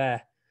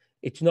self-aware.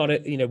 It's not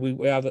we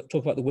have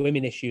talk about the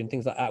women issue and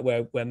things like that,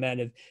 where men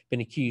have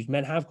been accused.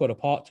 Men have got a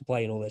part to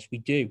play in all this. We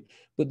do.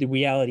 But the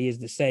reality is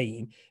the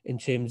same in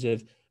terms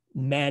of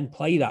men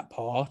play that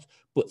part,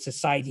 but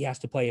society has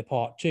to play a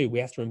part too. We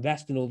have to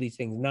invest in all these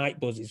things, night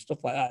buzzes,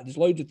 stuff like that. There's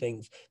loads of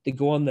things that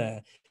go on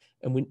there.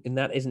 And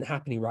that isn't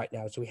happening right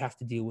now. So we have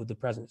to deal with the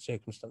present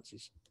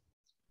circumstances.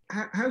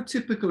 How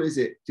typical is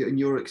it, in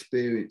your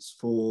experience,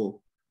 for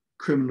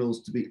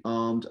criminals to be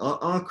armed?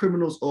 Are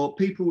criminals or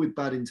people with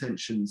bad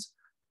intentions,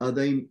 are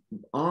they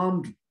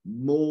armed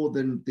more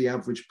than the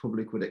average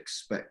public would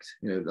expect?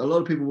 A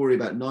lot of people worry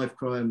about knife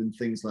crime and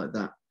things like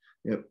that.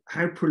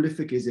 How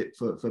prolific is it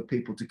for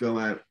people to go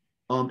out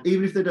armed,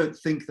 even if they don't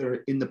think they're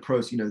in the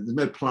process? There's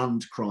no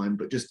planned crime,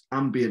 but just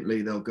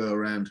ambiently they'll go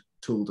around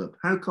tooled up.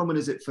 How common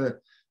is it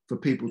for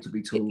people to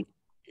be tooled?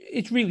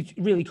 It's really,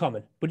 really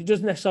common, but it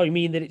doesn't necessarily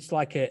mean that it's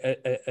like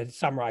a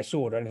samurai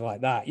sword or anything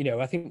like that.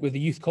 I think with the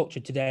youth culture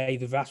today,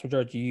 the vast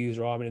majority of youth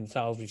are arming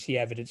themselves. We see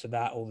evidence of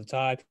that all the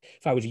time.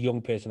 If I was a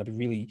young person, I'd be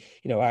really,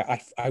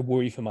 I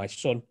worry for my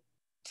son,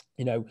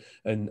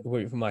 and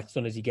worry for my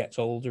son as he gets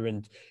older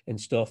and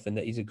stuff, and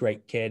that he's a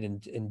great kid,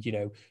 and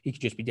he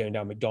could just be going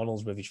down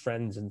McDonald's with his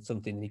friends and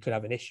something, and he could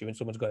have an issue and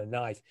someone's got a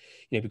knife,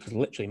 because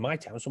literally in my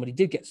town, somebody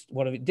did get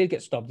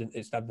stabbed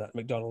at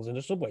McDonald's in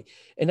a Subway,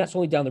 and that's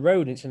only down the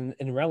road, and it's in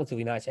a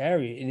relatively nice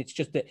area, and it's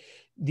just that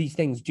these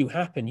things do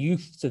happen.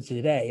 Youth of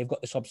today have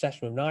got this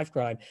obsession with knife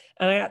crime,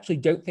 and I actually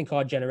don't think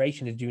our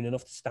generation is doing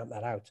enough to stamp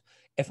that out,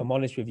 if I'm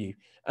honest with you,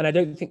 and I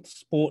don't think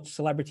sports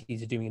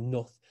celebrities are doing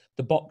enough.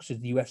 The boxers,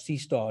 the UFC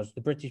stars,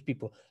 the British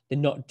people, they're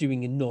not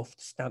doing enough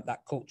to stamp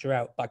that culture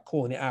out by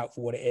calling it out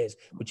for what it is,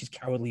 which is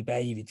cowardly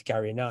behavior to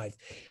carry a knife.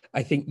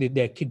 I think that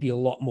there could be a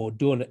lot more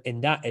done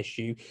in that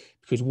issue,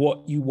 because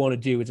what you want to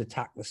do is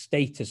attack the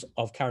status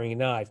of carrying a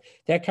knife.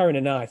 They're carrying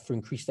a knife to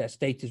increase their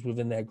status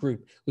within their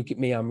group. Look at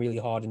me, I'm really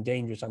hard and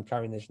dangerous. I'm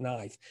carrying this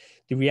knife.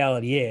 The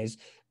reality is,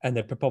 and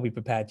they're probably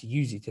prepared to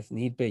use it if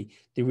need be.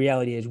 The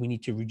reality is we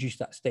need to reduce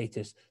that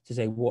status to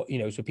say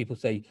so people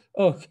say,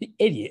 oh,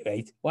 idiot,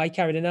 mate, why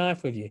carry a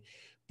knife with you?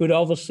 But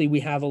obviously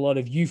we have a lot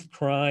of youth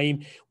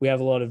crime. We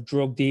have a lot of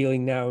drug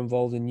dealing now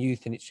involved in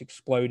youth, and it's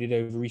exploded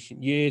over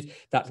recent years.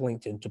 That's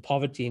linked into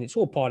poverty, and it's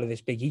all part of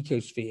this big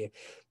ecosphere.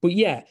 But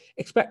yeah,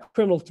 expect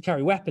criminals to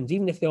carry weapons,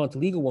 even if they aren't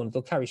illegal ones.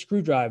 They'll carry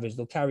screwdrivers,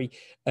 they'll carry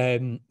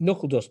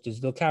knuckle dusters,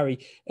 they'll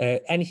carry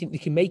anything they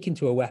can make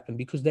into a weapon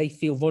because they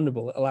feel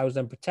vulnerable. It allows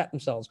them to protect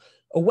themselves.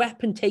 A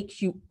weapon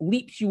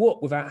leaps you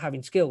up without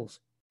having skills,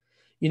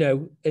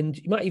 and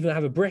you might even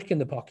have a brick in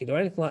the pocket or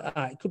anything like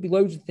that. It could be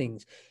loads of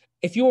things.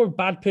 If you're a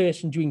bad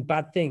person doing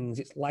bad things,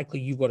 it's likely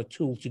you've got a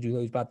tool to do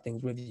those bad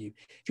things with you.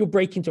 If you'll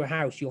break into a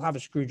house, you'll have a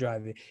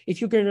screwdriver. If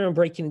you're going around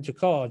breaking into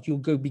cars, you'll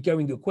be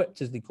going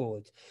equipped, as they call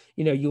it.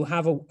 You'll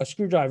have a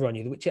screwdriver on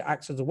you, which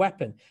acts as a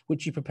weapon,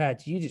 which you're prepared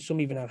to use it. Some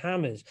even have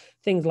hammers,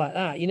 things like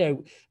that.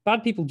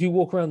 Bad people do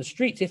walk around the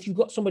streets. If you've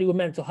got somebody with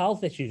mental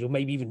health issues, or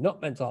maybe even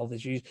not mental health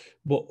issues,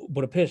 but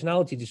a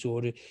personality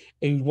disorder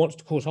who wants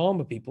to cause harm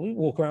to people, he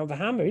walk around with a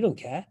hammer. He don't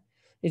care.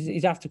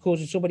 Is after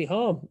causing somebody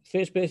harm.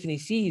 First person he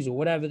sees, or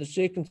whatever the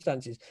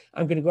circumstances,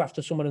 I'm going to go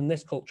after someone in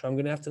this culture. I'm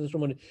going to after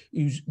someone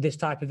who's this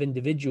type of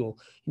individual.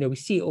 We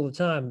see it all the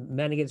time: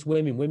 men against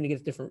women, men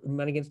against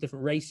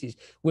different races,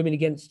 women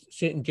against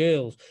certain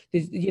girls.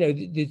 We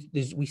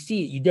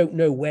see it. You don't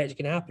know where it's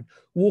going to happen.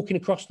 Walking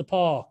across the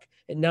park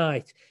at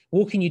night,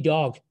 walking your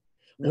dog,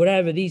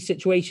 whatever, these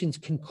situations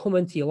can come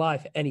into your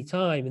life at any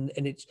time.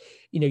 And it's,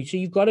 so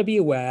you've got to be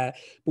aware,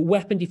 but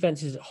weapon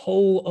defense is a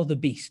whole other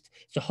beast.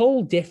 It's a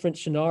whole different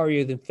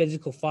scenario than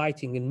physical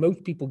fighting. And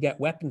most people get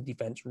weapons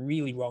defense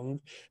really wrong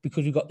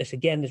because we've got this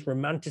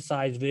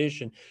romanticized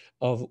version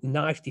of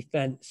knife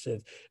defense,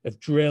 of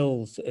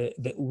drills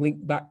that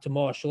link back to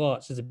martial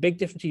arts. There's a big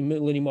difference between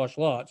learning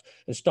martial arts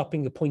and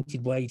stopping a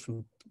pointed blade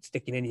from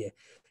sticking in you.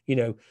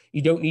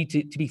 You don't need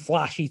to be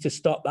flashy to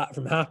stop that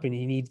from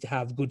happening. You need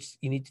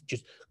to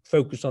just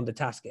focus on the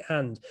task at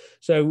hand.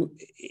 So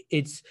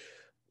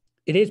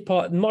it is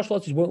part, martial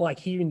artists won't like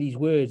hearing these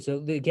words.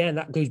 So again,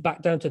 that goes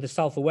back down to the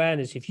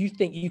self-awareness. If you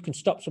think you can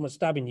stop someone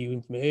stabbing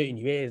you from hurting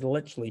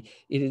you,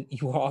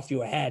 you are off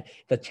your head.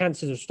 The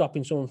chances of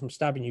stopping someone from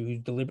stabbing you who's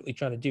deliberately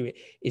trying to do it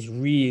is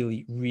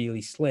really,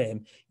 really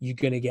slim. You're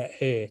going to get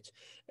hurt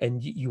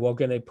and you are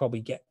going to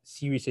probably get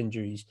serious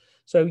injuries.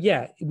 So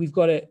yeah, we've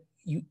got to,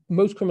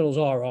 most criminals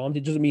are armed.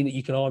 It doesn't mean that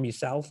you can arm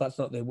yourself. That's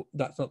not the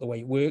way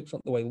it works,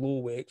 not the way law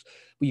works.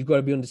 But you've got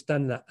to be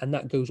understanding that. And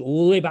that goes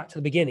all the way back to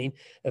the beginning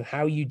of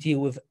how you deal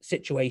with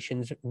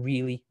situations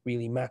really,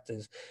 really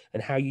matters,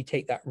 and how you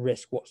take that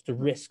risk. What's the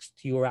risks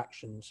to your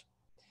actions?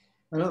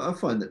 And I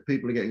find that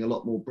people are getting a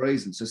lot more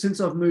brazen. So since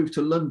I've moved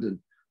to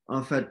London,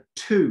 I've had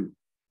two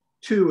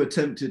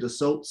attempted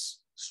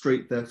assaults,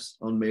 street thefts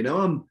on me. Now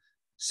I'm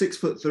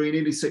 6'3",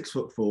 nearly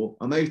 6'4".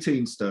 I'm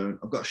 18 stone.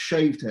 I've got a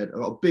shaved head.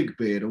 I've got a big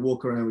beard. I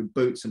walk around with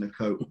boots and a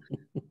coat.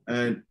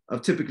 And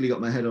I've typically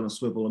got my head on a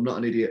swivel. I'm not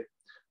an idiot.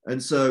 And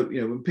so,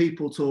 when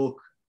people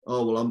talk,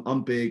 oh, well,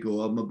 I'm big,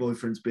 or my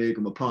boyfriend's big,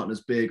 or my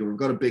partner's big, or I've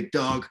got a big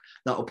dog,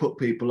 that'll put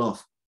people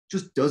off.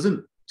 Just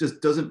doesn't.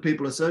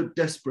 People are so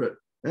desperate.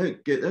 They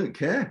don't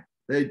care.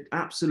 They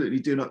absolutely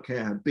do not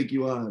care how big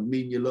you are, how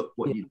mean you look,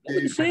 what you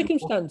do. The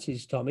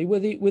circumstances, Tommy, were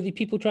the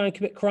people trying to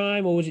commit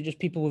crime, or was it just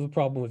people with a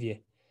problem with you?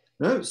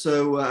 No,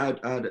 so I had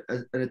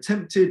an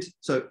attempted,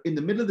 so in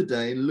the middle of the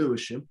day in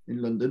Lewisham,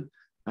 in London,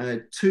 I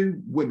had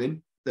two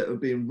women that were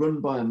being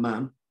run by a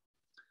man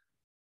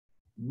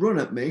run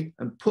at me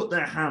and try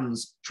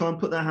and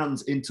put their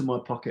hands into my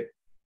pocket.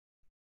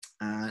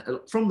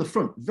 From the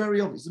front,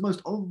 very obvious, the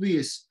most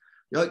obvious.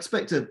 I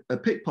expect a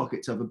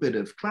pickpocket to have a bit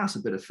of class, a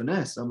bit of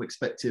finesse. I'm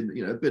expecting,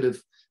 a bit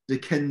of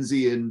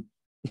Dickensian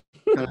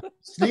kind of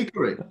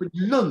sneakery, but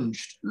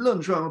lunged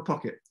right in my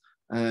pocket.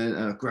 And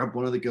I grabbed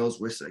one of the girls'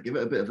 wrists, I give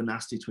it a bit of a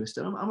nasty twist,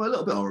 and I'm a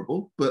little bit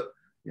horrible, but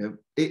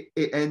it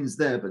ends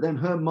there. But then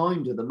her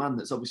minder, the man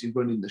that's obviously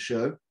running the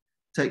show,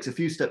 takes a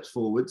few steps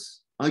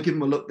forwards. I give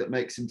him a look that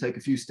makes him take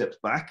a few steps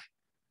back,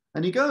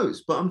 and he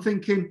goes. But I'm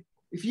thinking,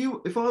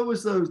 if I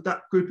was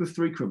that group of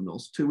three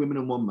criminals, two women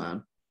and one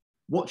man,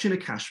 watching a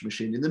cash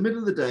machine in the middle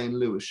of the day in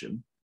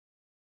Lewisham,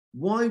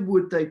 why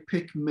would they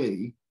pick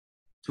me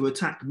to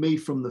attack me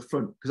from the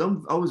front?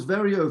 Because I was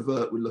very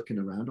overt with looking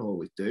around. I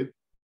always do.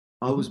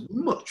 I was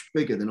much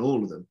bigger than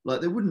all of them.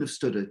 Like, they wouldn't have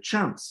stood a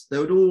chance. They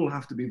would all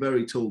have to be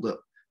very tooled up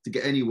to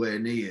get anywhere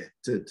near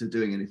to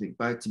doing anything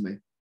bad to me.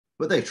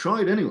 But they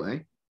tried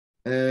anyway.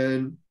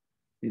 And,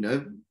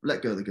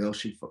 let go of the girl.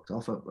 She fucked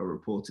off. I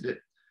reported it.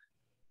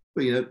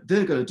 But,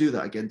 they're going to do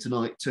that again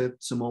tonight to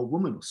some old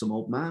woman or some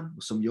old man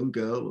or some young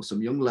girl or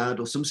some young lad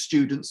or some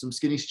student, some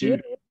skinny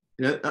student.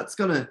 Yeah. They're just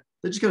going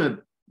to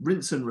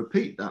rinse and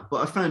repeat that.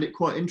 But I found it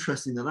quite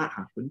interesting that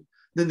happened.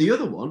 Then the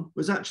other one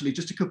was actually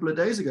just a couple of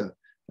days ago.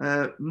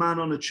 Man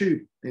on a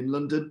tube in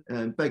London,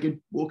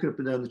 begging, walking up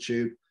and down the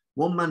tube.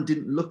 One man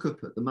didn't look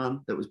up at the man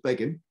that was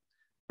begging,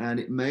 and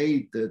it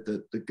made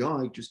the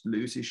guy just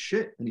lose his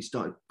shit. And he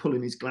started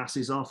pulling his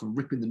glasses off and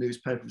ripping the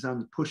newspaper from his hand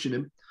and pushing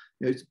him.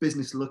 He's a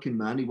business-looking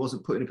man. He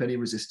wasn't putting up any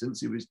resistance.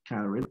 He was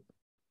cowering.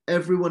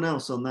 Everyone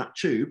else on that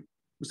tube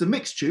was a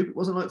mixed tube. It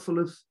wasn't like full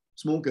of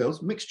small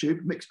girls. Mixed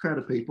tube, mixed crowd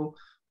of people,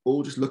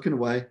 all just looking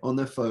away on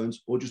their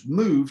phones, or just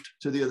moved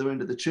to the other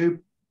end of the tube.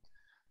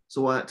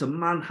 So I had to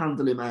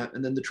manhandle him out,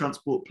 and then the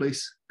transport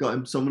police got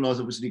him. Someone else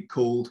obviously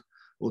called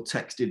or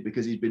texted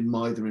because he'd been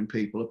mithering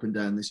people up and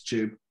down this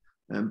tube.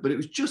 But it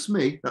was just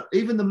me. That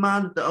even the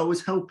man that I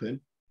was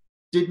helping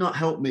did not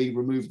help me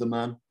remove the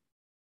man.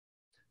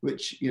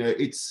 Which,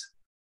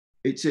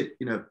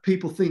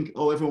 people think,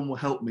 oh, everyone will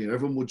help me or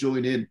everyone will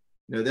join in.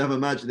 They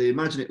imagine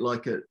it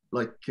like the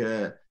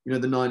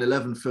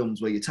 9/11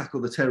 films where you tackle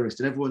the terrorist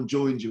and everyone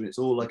joins you and it's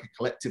all like a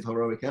collective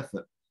heroic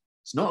effort.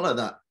 It's not like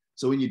that.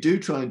 So when you do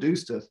try and do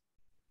stuff,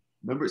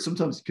 remember,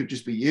 sometimes it could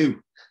just be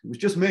you. It was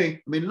just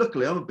me. I mean,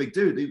 luckily, I'm a big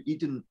dude. He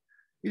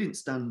didn't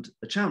stand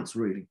a chance,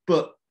 really.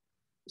 But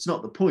it's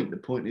not the point. The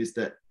point is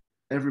that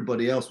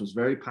everybody else was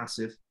very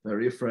passive,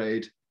 very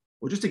afraid,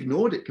 or just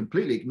ignored it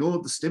completely,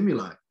 ignored the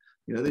stimuli.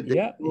 And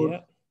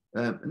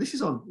this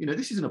is on,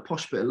 this isn't a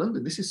posh bit of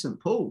London. This is St.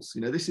 Paul's.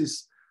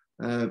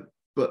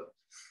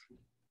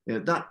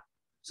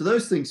 So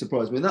those things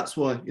surprise me. And that's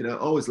why, I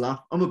always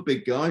laugh. I'm a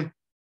big guy.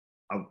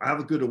 I have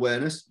a good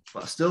awareness,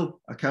 but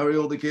I carry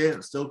all the gear.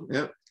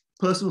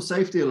 Personal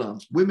safety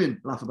alarms. Women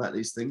laugh about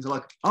these things. They're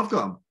like, I've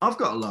got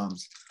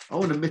alarms. I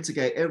want to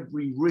mitigate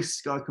every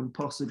risk I can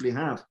possibly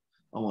have.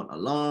 I want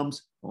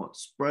alarms. I want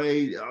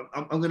spray.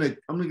 I'm gonna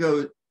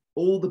go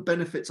all the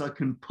benefits I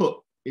can put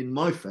in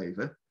my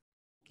favor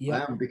Yeah.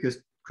 I am, because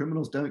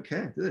criminals don't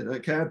care, do they? They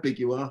don't care how big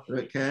you are. They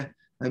don't care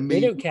how They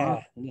mean don't you are.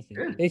 care. Nothing.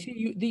 Yeah. They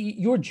see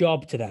your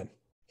job to them.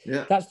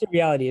 Yeah. That's the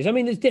reality is. I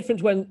mean, there's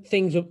difference when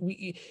things are.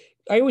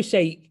 I always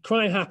say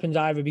crime happens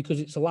either because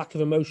it's a lack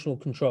of emotional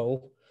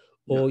control,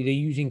 or they're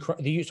using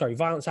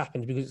violence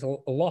happens because it's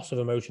a loss of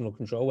emotional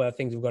control where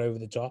things have gone over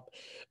the top,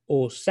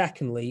 or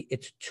secondly,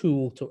 it's a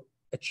tool to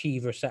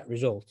achieve a set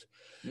result.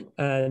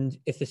 And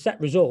if the set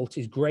result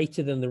is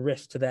greater than the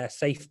risk to their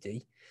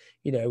safety,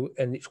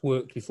 and it's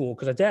worked before,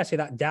 because I dare say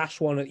that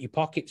dash one at your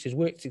pockets has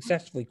worked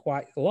successfully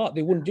quite a lot.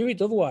 They wouldn't do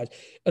it otherwise.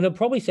 And I'll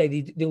probably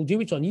say they'll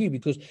do it on you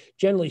because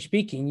generally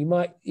speaking, you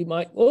might,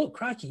 oh,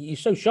 crikey, you're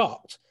so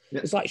shocked.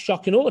 Yeah. It's like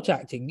shock and awe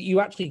tactic. You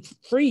actually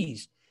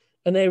freeze.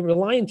 And they're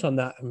reliant on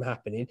that from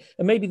happening.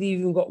 And maybe they've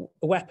even got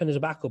a weapon as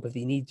a backup if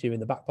they need to in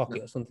the back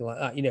pocket or something like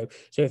that,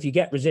 So if you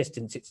get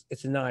resistance,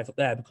 it's a knife up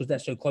there because they're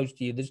so close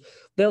to you.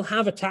 They'll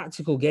have a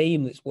tactical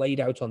game that's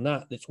laid out on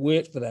that's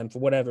worked for them for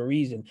whatever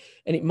reason.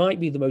 And it might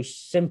be the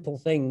most simple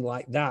thing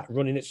like that,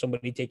 running at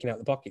somebody, taking out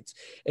the pockets.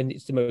 And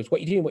it's the most,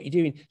 what you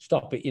doing,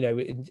 stop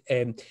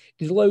it,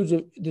 there's loads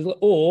of,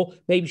 or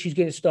maybe she's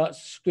going to start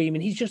screaming,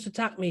 he's just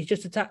attacked me,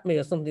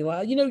 or something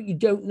like that. You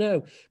don't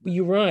know, but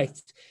you're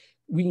right.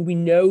 We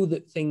know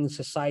that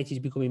society is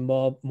becoming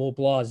more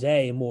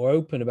blasé and more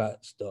open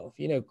about stuff.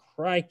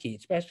 Crikey,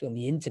 especially on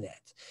the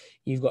internet,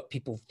 you've got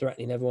people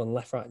threatening everyone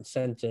left, right, and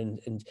center,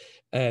 and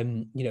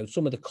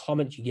some of the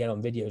comments you get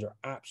on videos are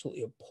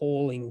absolutely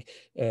appalling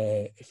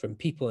from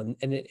people. And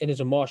as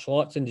a martial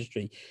arts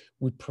industry,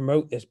 we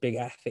promote this big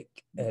ethic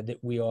that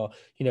we are,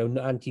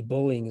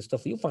 anti-bullying and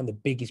stuff. You'll find the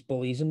biggest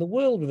bullies in the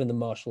world within the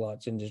martial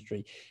arts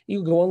industry.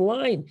 You go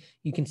online,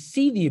 you can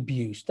see the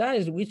abuse.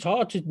 It's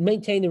hard to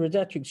maintain the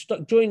rhetoric.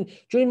 Join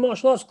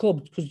martial arts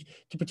clubs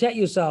to protect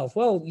yourself.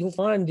 Well, you'll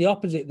find the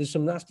opposite. There's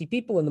some nasty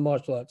people in the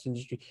martial arts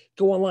industry.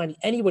 Go online.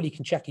 Anybody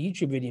can check a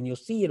YouTube video and you'll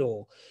see it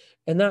all.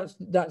 And that's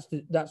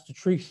the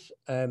truth,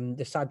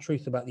 the sad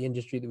truth about the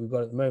industry that we've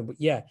got at the moment. But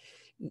yeah,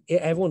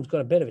 everyone's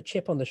got a bit of a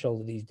chip on the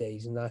shoulder these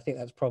days. And I think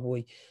that's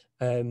probably,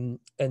 and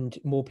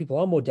more people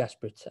are more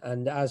desperate.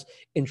 And as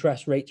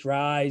interest rates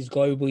rise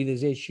globally,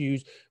 there's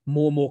issues,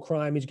 more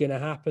crime is going to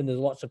happen. There's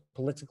lots of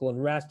political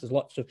unrest. There's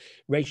lots of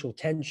racial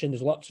tension.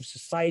 There's lots of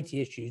society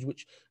issues,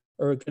 which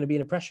are going to be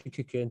in a pressure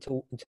cooker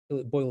until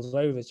it boils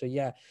over. So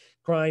yeah,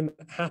 crime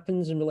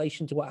happens in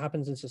relation to what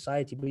happens in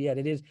society. But yeah,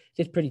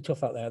 it's pretty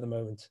tough out there at the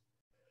moment.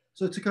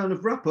 So to kind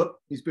of wrap up,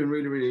 it's been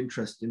really, really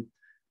interesting.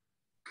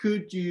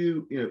 Could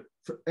you,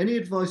 for any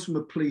advice from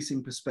a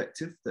policing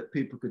perspective that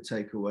people could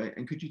take away,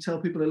 and could you tell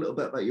people a little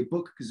bit about your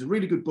book? Because it's a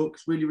really good book.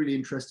 It's really, really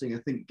interesting. I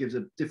think it gives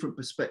a different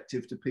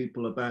perspective to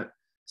people about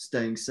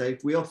staying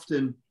safe.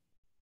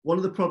 One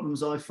of the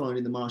problems I find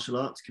in the martial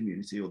arts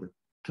community or the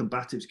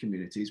combatives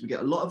community is we get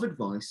a lot of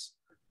advice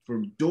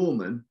from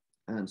doormen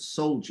and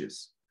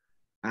soldiers,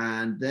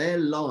 and their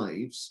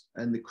lives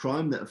and the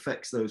crime that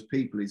affects those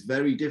people is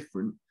very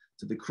different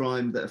to the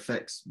crime that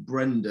affects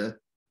Brenda,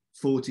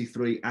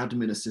 43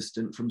 admin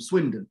assistant from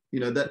Swindon.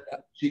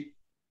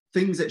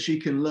 Things that she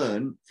can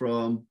learn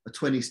from a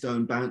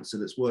 20-stone bouncer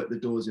that's worked the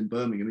doors in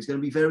Birmingham is going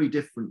to be very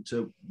different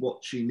to what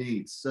she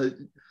needs. So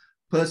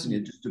personally,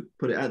 just to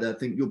put it out there, I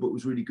think your book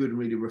was really good and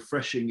really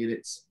refreshing in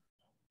it's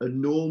a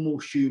normal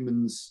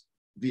human's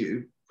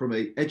view from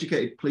a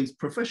educated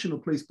professional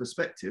police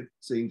perspective,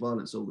 seeing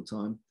violence all the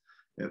time,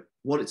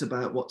 what it's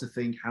about, what to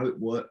think, how it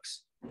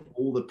works,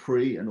 all the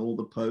pre and all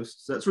the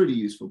posts. That's really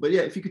useful. But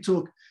yeah, if you could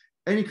talk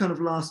any kind of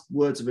last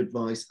words of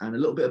advice and a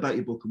little bit about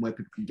your book and where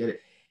people can get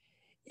it.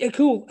 Yeah,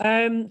 cool.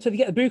 So if you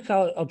get the book,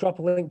 I'll drop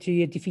a link to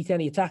you. Defeat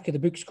Any Attacker. The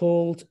book's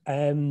called.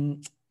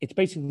 It's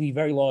basically a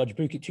very large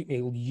book. It took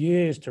me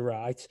years to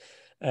write.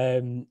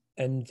 And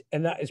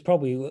that is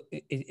probably,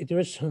 there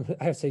is some,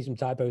 I have to say some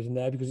typos in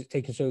there because it's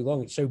taken so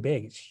long. It's so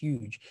big, it's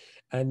huge.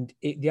 And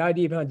the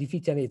idea behind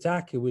Defeat Any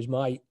Attacker was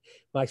my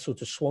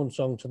sort of swan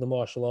song to the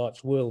martial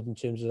arts world, in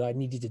terms of I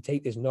needed to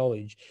take this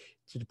knowledge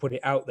to put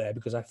it out there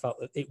because I felt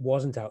that it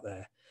wasn't out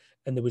there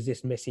and there was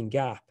this missing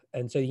gap.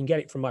 And so you can get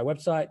it from my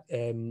website,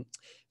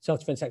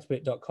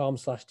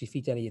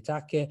 selfdefenseexpert.com/defeat any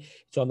attacker.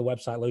 It's on the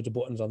website, loads of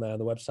buttons on there on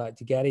the website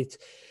to get it.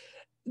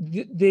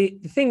 The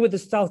thing with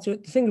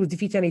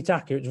Defeat Any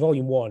Attacker, it's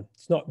volume 1.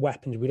 It's not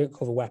weapons. We don't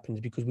cover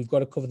weapons because we've got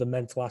to cover the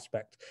mental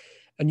aspect,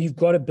 and you've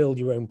got to build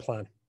your own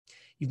plan.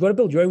 You've got to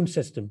build your own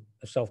system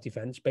of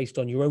self-defense based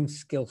on your own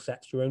skill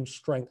sets, your own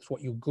strengths,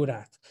 what you're good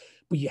at.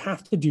 But you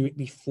have to do it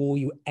before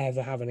you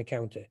ever have an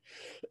encounter.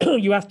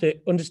 You have to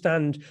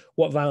understand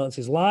what violence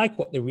is like,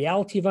 what the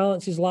reality of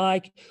violence is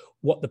like,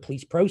 what the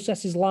police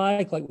process is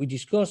like we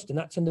discussed, and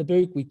that's in the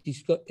book. We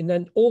discussed, and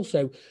then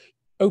also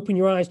open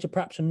your eyes to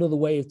perhaps another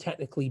way of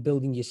technically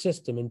building your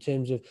system in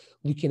terms of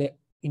looking at,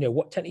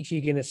 what techniques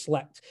you're going to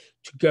select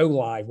to go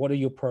live. What are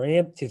your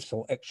preemptive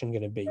selection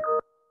going to be?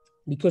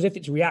 Because if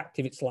it's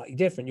reactive, it's slightly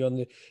different. You're on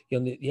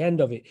the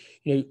end of it.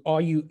 Do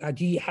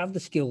you have the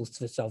skills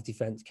to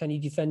self-defense? Can you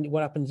defend?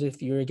 What happens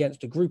if you're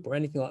against a group or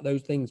anything like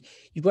those things?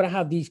 You've got to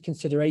have these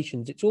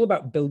considerations. It's all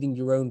about building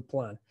your own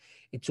plan.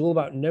 It's all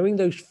about knowing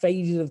those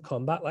phases of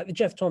combat, like the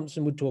Jeff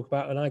Thompson would talk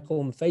about, and I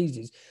call them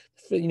phases,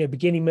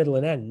 beginning, middle,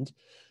 and end.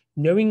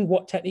 Knowing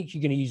what techniques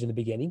you're going to use in the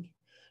beginning,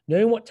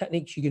 knowing what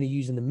techniques you're going to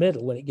use in the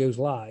middle when it goes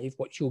live,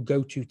 what your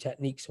go-to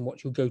techniques and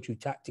what your go-to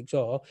tactics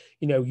are.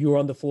 You're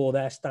on the floor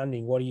there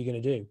standing. What are you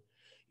going to do?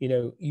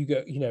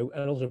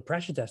 And also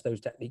pressure test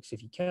those techniques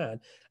if you can.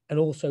 And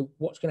also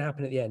what's going to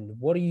happen at the end.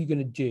 What are you going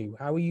to do?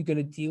 How are you going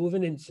to deal with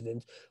an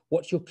incident?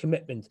 What's your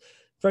commitment?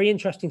 Very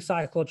interesting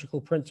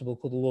psychological principle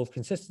called the law of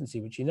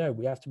consistency, which,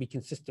 we have to be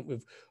consistent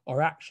with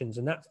our actions.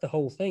 And that's the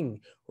whole thing.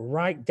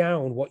 Write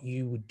down what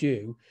you would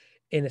do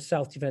in a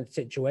self-defense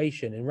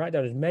situation, and write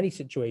down as many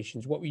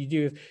situations. What would you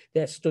do if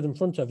they're stood in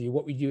front of you?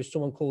 What would you do if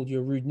someone called you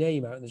a rude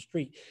name out in the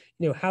street?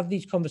 Have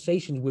these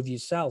conversations with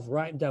yourself,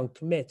 write them down,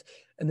 commit,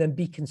 and then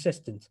be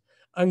consistent.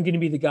 I'm going to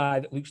be the guy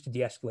that looks to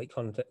de-escalate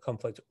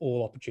conflict at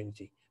all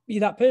opportunity. Be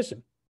that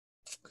person.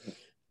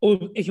 Or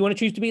if you want to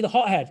choose to be the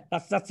hothead,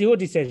 that's your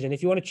decision.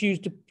 If you want to choose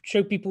to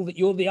show people that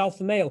you're the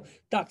alpha male,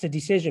 that's a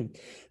decision.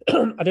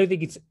 I don't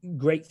think it's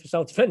great for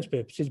self-defense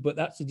purposes, but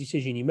that's a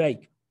decision you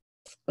make.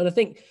 And I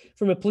think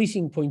from a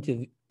policing point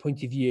of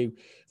view,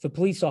 for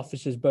police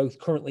officers, both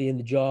currently in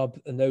the job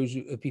and those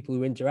people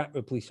who interact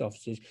with police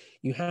officers,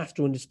 you have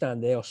to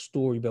understand they are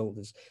story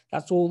builders.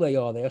 That's all they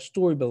are. They are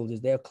story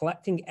builders. They are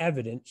collecting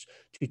evidence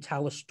to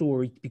tell a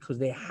story because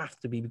they have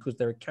to be, because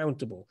they're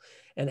accountable.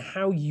 And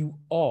how you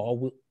are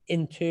will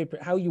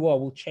interpret, how you are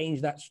will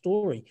change that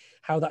story,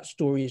 how that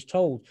story is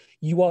told.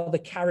 You are the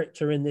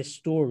character in this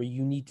story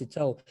you need to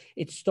tell.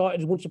 It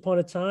started once upon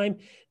a time.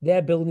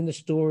 They're building the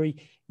story.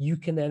 You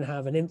can then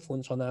have an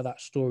influence on how that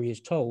story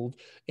is told,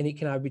 and it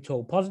can either be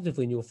told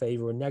positively in your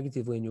favor or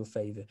negatively in your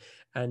favor.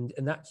 And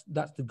that's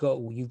the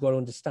goal. You've got to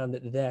understand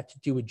that they're there to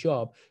do a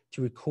job,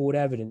 to record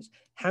evidence.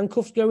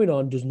 Handcuffs going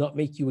on does not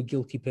make you a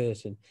guilty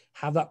person.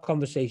 Have that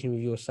conversation with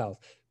yourself.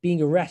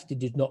 Being arrested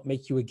does not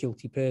make you a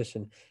guilty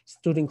person.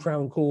 Stood in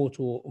Crown Court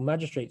or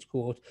Magistrates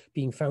Court,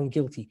 being found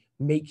guilty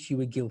makes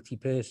you a guilty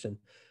person.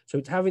 So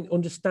it's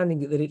understanding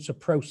that it's a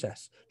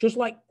process. Just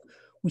like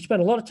we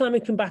spend a lot of time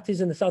in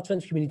combatives in the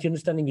self-defense community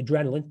understanding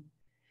adrenaline.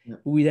 Yeah.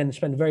 We then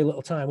spend very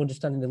little time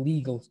understanding the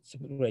legal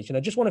situation. I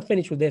just want to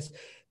finish with this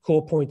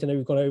core point. I know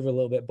we've gone over a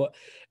little bit, but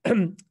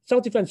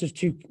self-defense is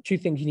two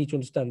things you need to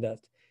understand. That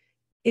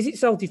is it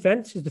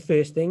self-defense is the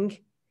first thing,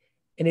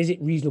 and is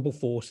it reasonable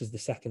force is the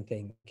second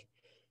thing.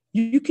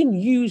 You can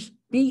use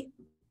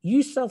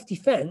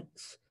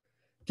self-defense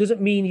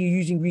doesn't mean you're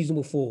using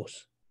reasonable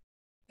force,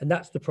 and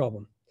that's the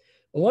problem.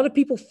 A lot of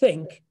people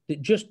think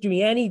that just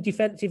doing any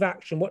defensive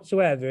action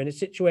whatsoever in a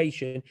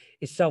situation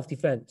is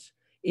self-defense.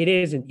 It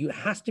isn't. It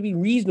has to be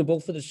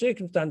reasonable for the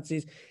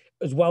circumstances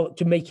as well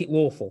to make it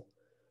lawful.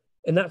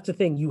 And that's the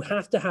thing. You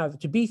have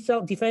to be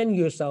defending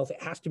yourself,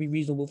 it has to be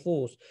reasonable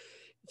force.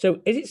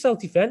 So is it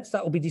self-defense?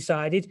 That will be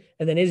decided.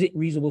 And then is it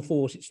reasonable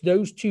force? It's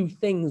those two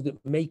things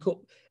that make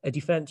up a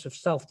defense of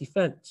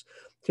self-defense.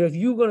 So if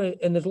you're going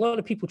to, and there's a lot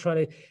of people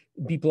trying to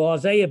be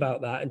blasé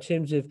about that in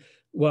terms of,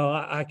 well,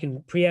 I can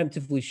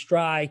preemptively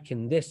strike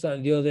and this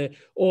and the other,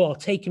 or I'll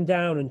take him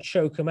down and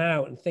choke him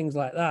out and things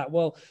like that.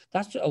 Well,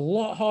 that's a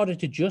lot harder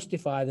to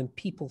justify than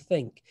people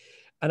think.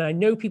 And I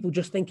know people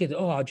just think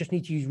I just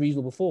need to use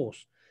reasonable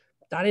force.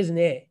 That isn't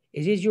it.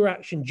 Is your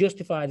action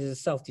justified as a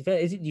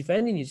self-defense? Is it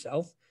defending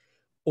yourself?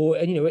 Or,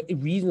 any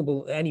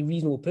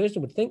reasonable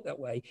person would think that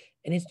way.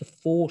 And is the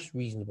force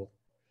reasonable?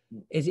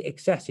 Is it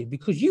excessive?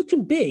 Because you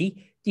can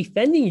be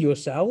defending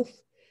yourself,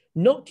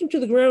 knocked him to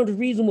the ground with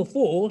reasonable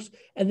force,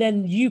 and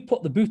then you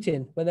put the boot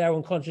in when they're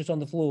unconscious on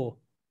the floor,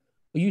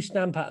 or you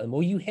stamp at them,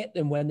 or you hit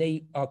them when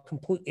they are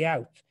completely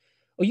out,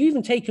 or you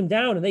even take them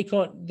down and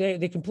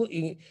they're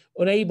completely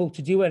unable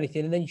to do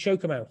anything, and then you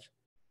choke them out,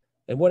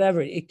 and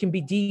whatever. It can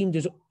be deemed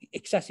as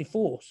excessive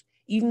force,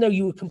 even though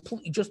you were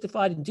completely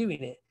justified in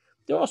doing it.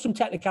 There are some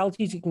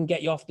technicalities that can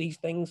get you off these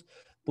things,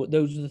 but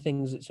those are the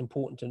things that's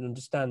important to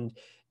understand,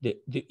 that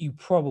you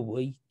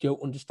probably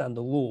don't understand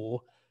the law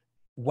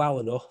well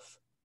enough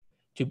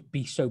to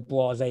be so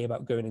blasé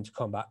about going into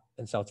combat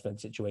and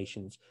self-defense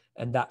situations.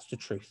 And that's the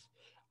truth.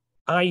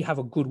 I have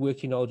a good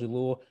working knowledge of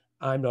law.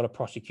 I'm not a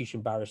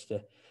prosecution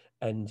barrister.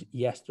 And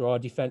yes, there are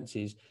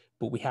defenses,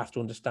 but we have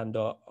to understand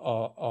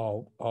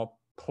our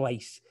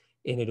place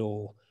in it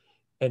all.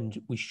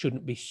 And we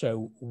shouldn't be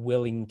so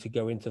willing to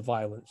go into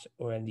violence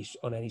or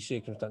on any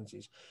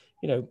circumstances.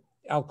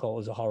 Alcohol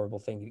is a horrible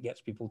thing. It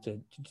gets people to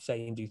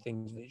say and do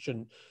things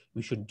that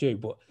we shouldn't do.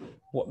 But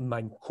what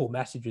my core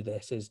message with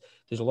this is,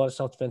 there's a lot of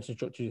self-defense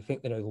instructors who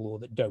think they know the law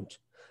that don't.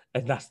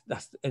 And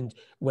and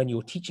when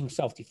you're teaching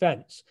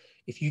self-defense,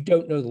 if you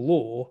don't know the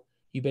law,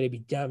 you better be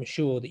damn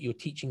sure that you're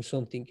teaching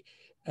something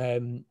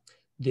that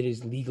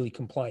is legally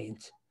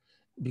compliant,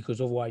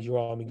 because otherwise you're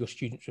arming your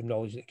students with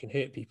knowledge that can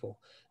hurt people.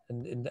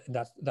 And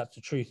that's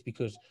the truth,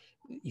 because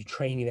you're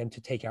training them to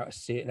take out a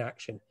certain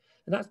action.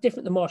 And that's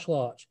different than martial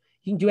arts.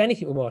 You can do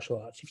anything with martial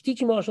arts. If you're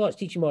teaching martial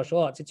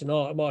arts, it's an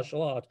art of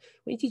martial art.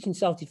 When you're teaching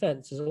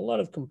self-defense, there's a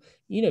lot of,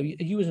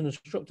 you as an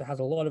instructor has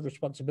a lot of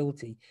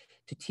responsibility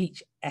to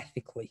teach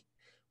ethically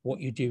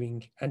what you're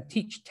doing and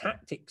teach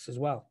tactics as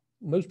well.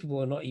 most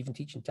people are not even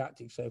teaching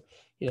tactics. So,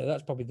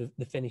 that's probably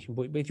the finishing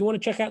point. But if you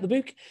want to check out the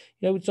book,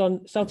 it's on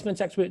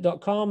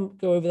selfdefenseexpert.com.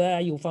 Go over there.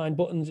 You'll find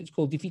buttons. It's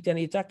called Defeat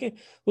Any Attacker.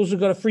 We've also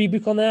got a free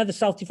book on there, The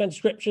Self-Defense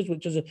Scriptures,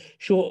 which is a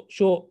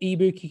short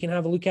ebook you can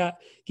have a look at.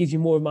 Gives you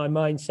more of my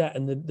mindset,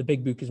 and the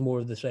big book is more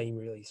of the same,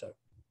 really. So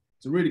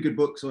it's a really good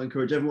book. So I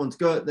encourage everyone to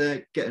go out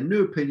there, get a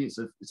new opinion.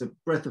 It's a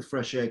breath of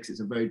fresh air, 'cause it's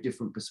a very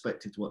different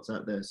perspective to what's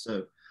out there.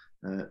 So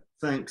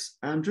thanks,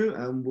 Andrew,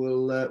 and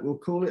we'll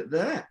call it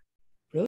there.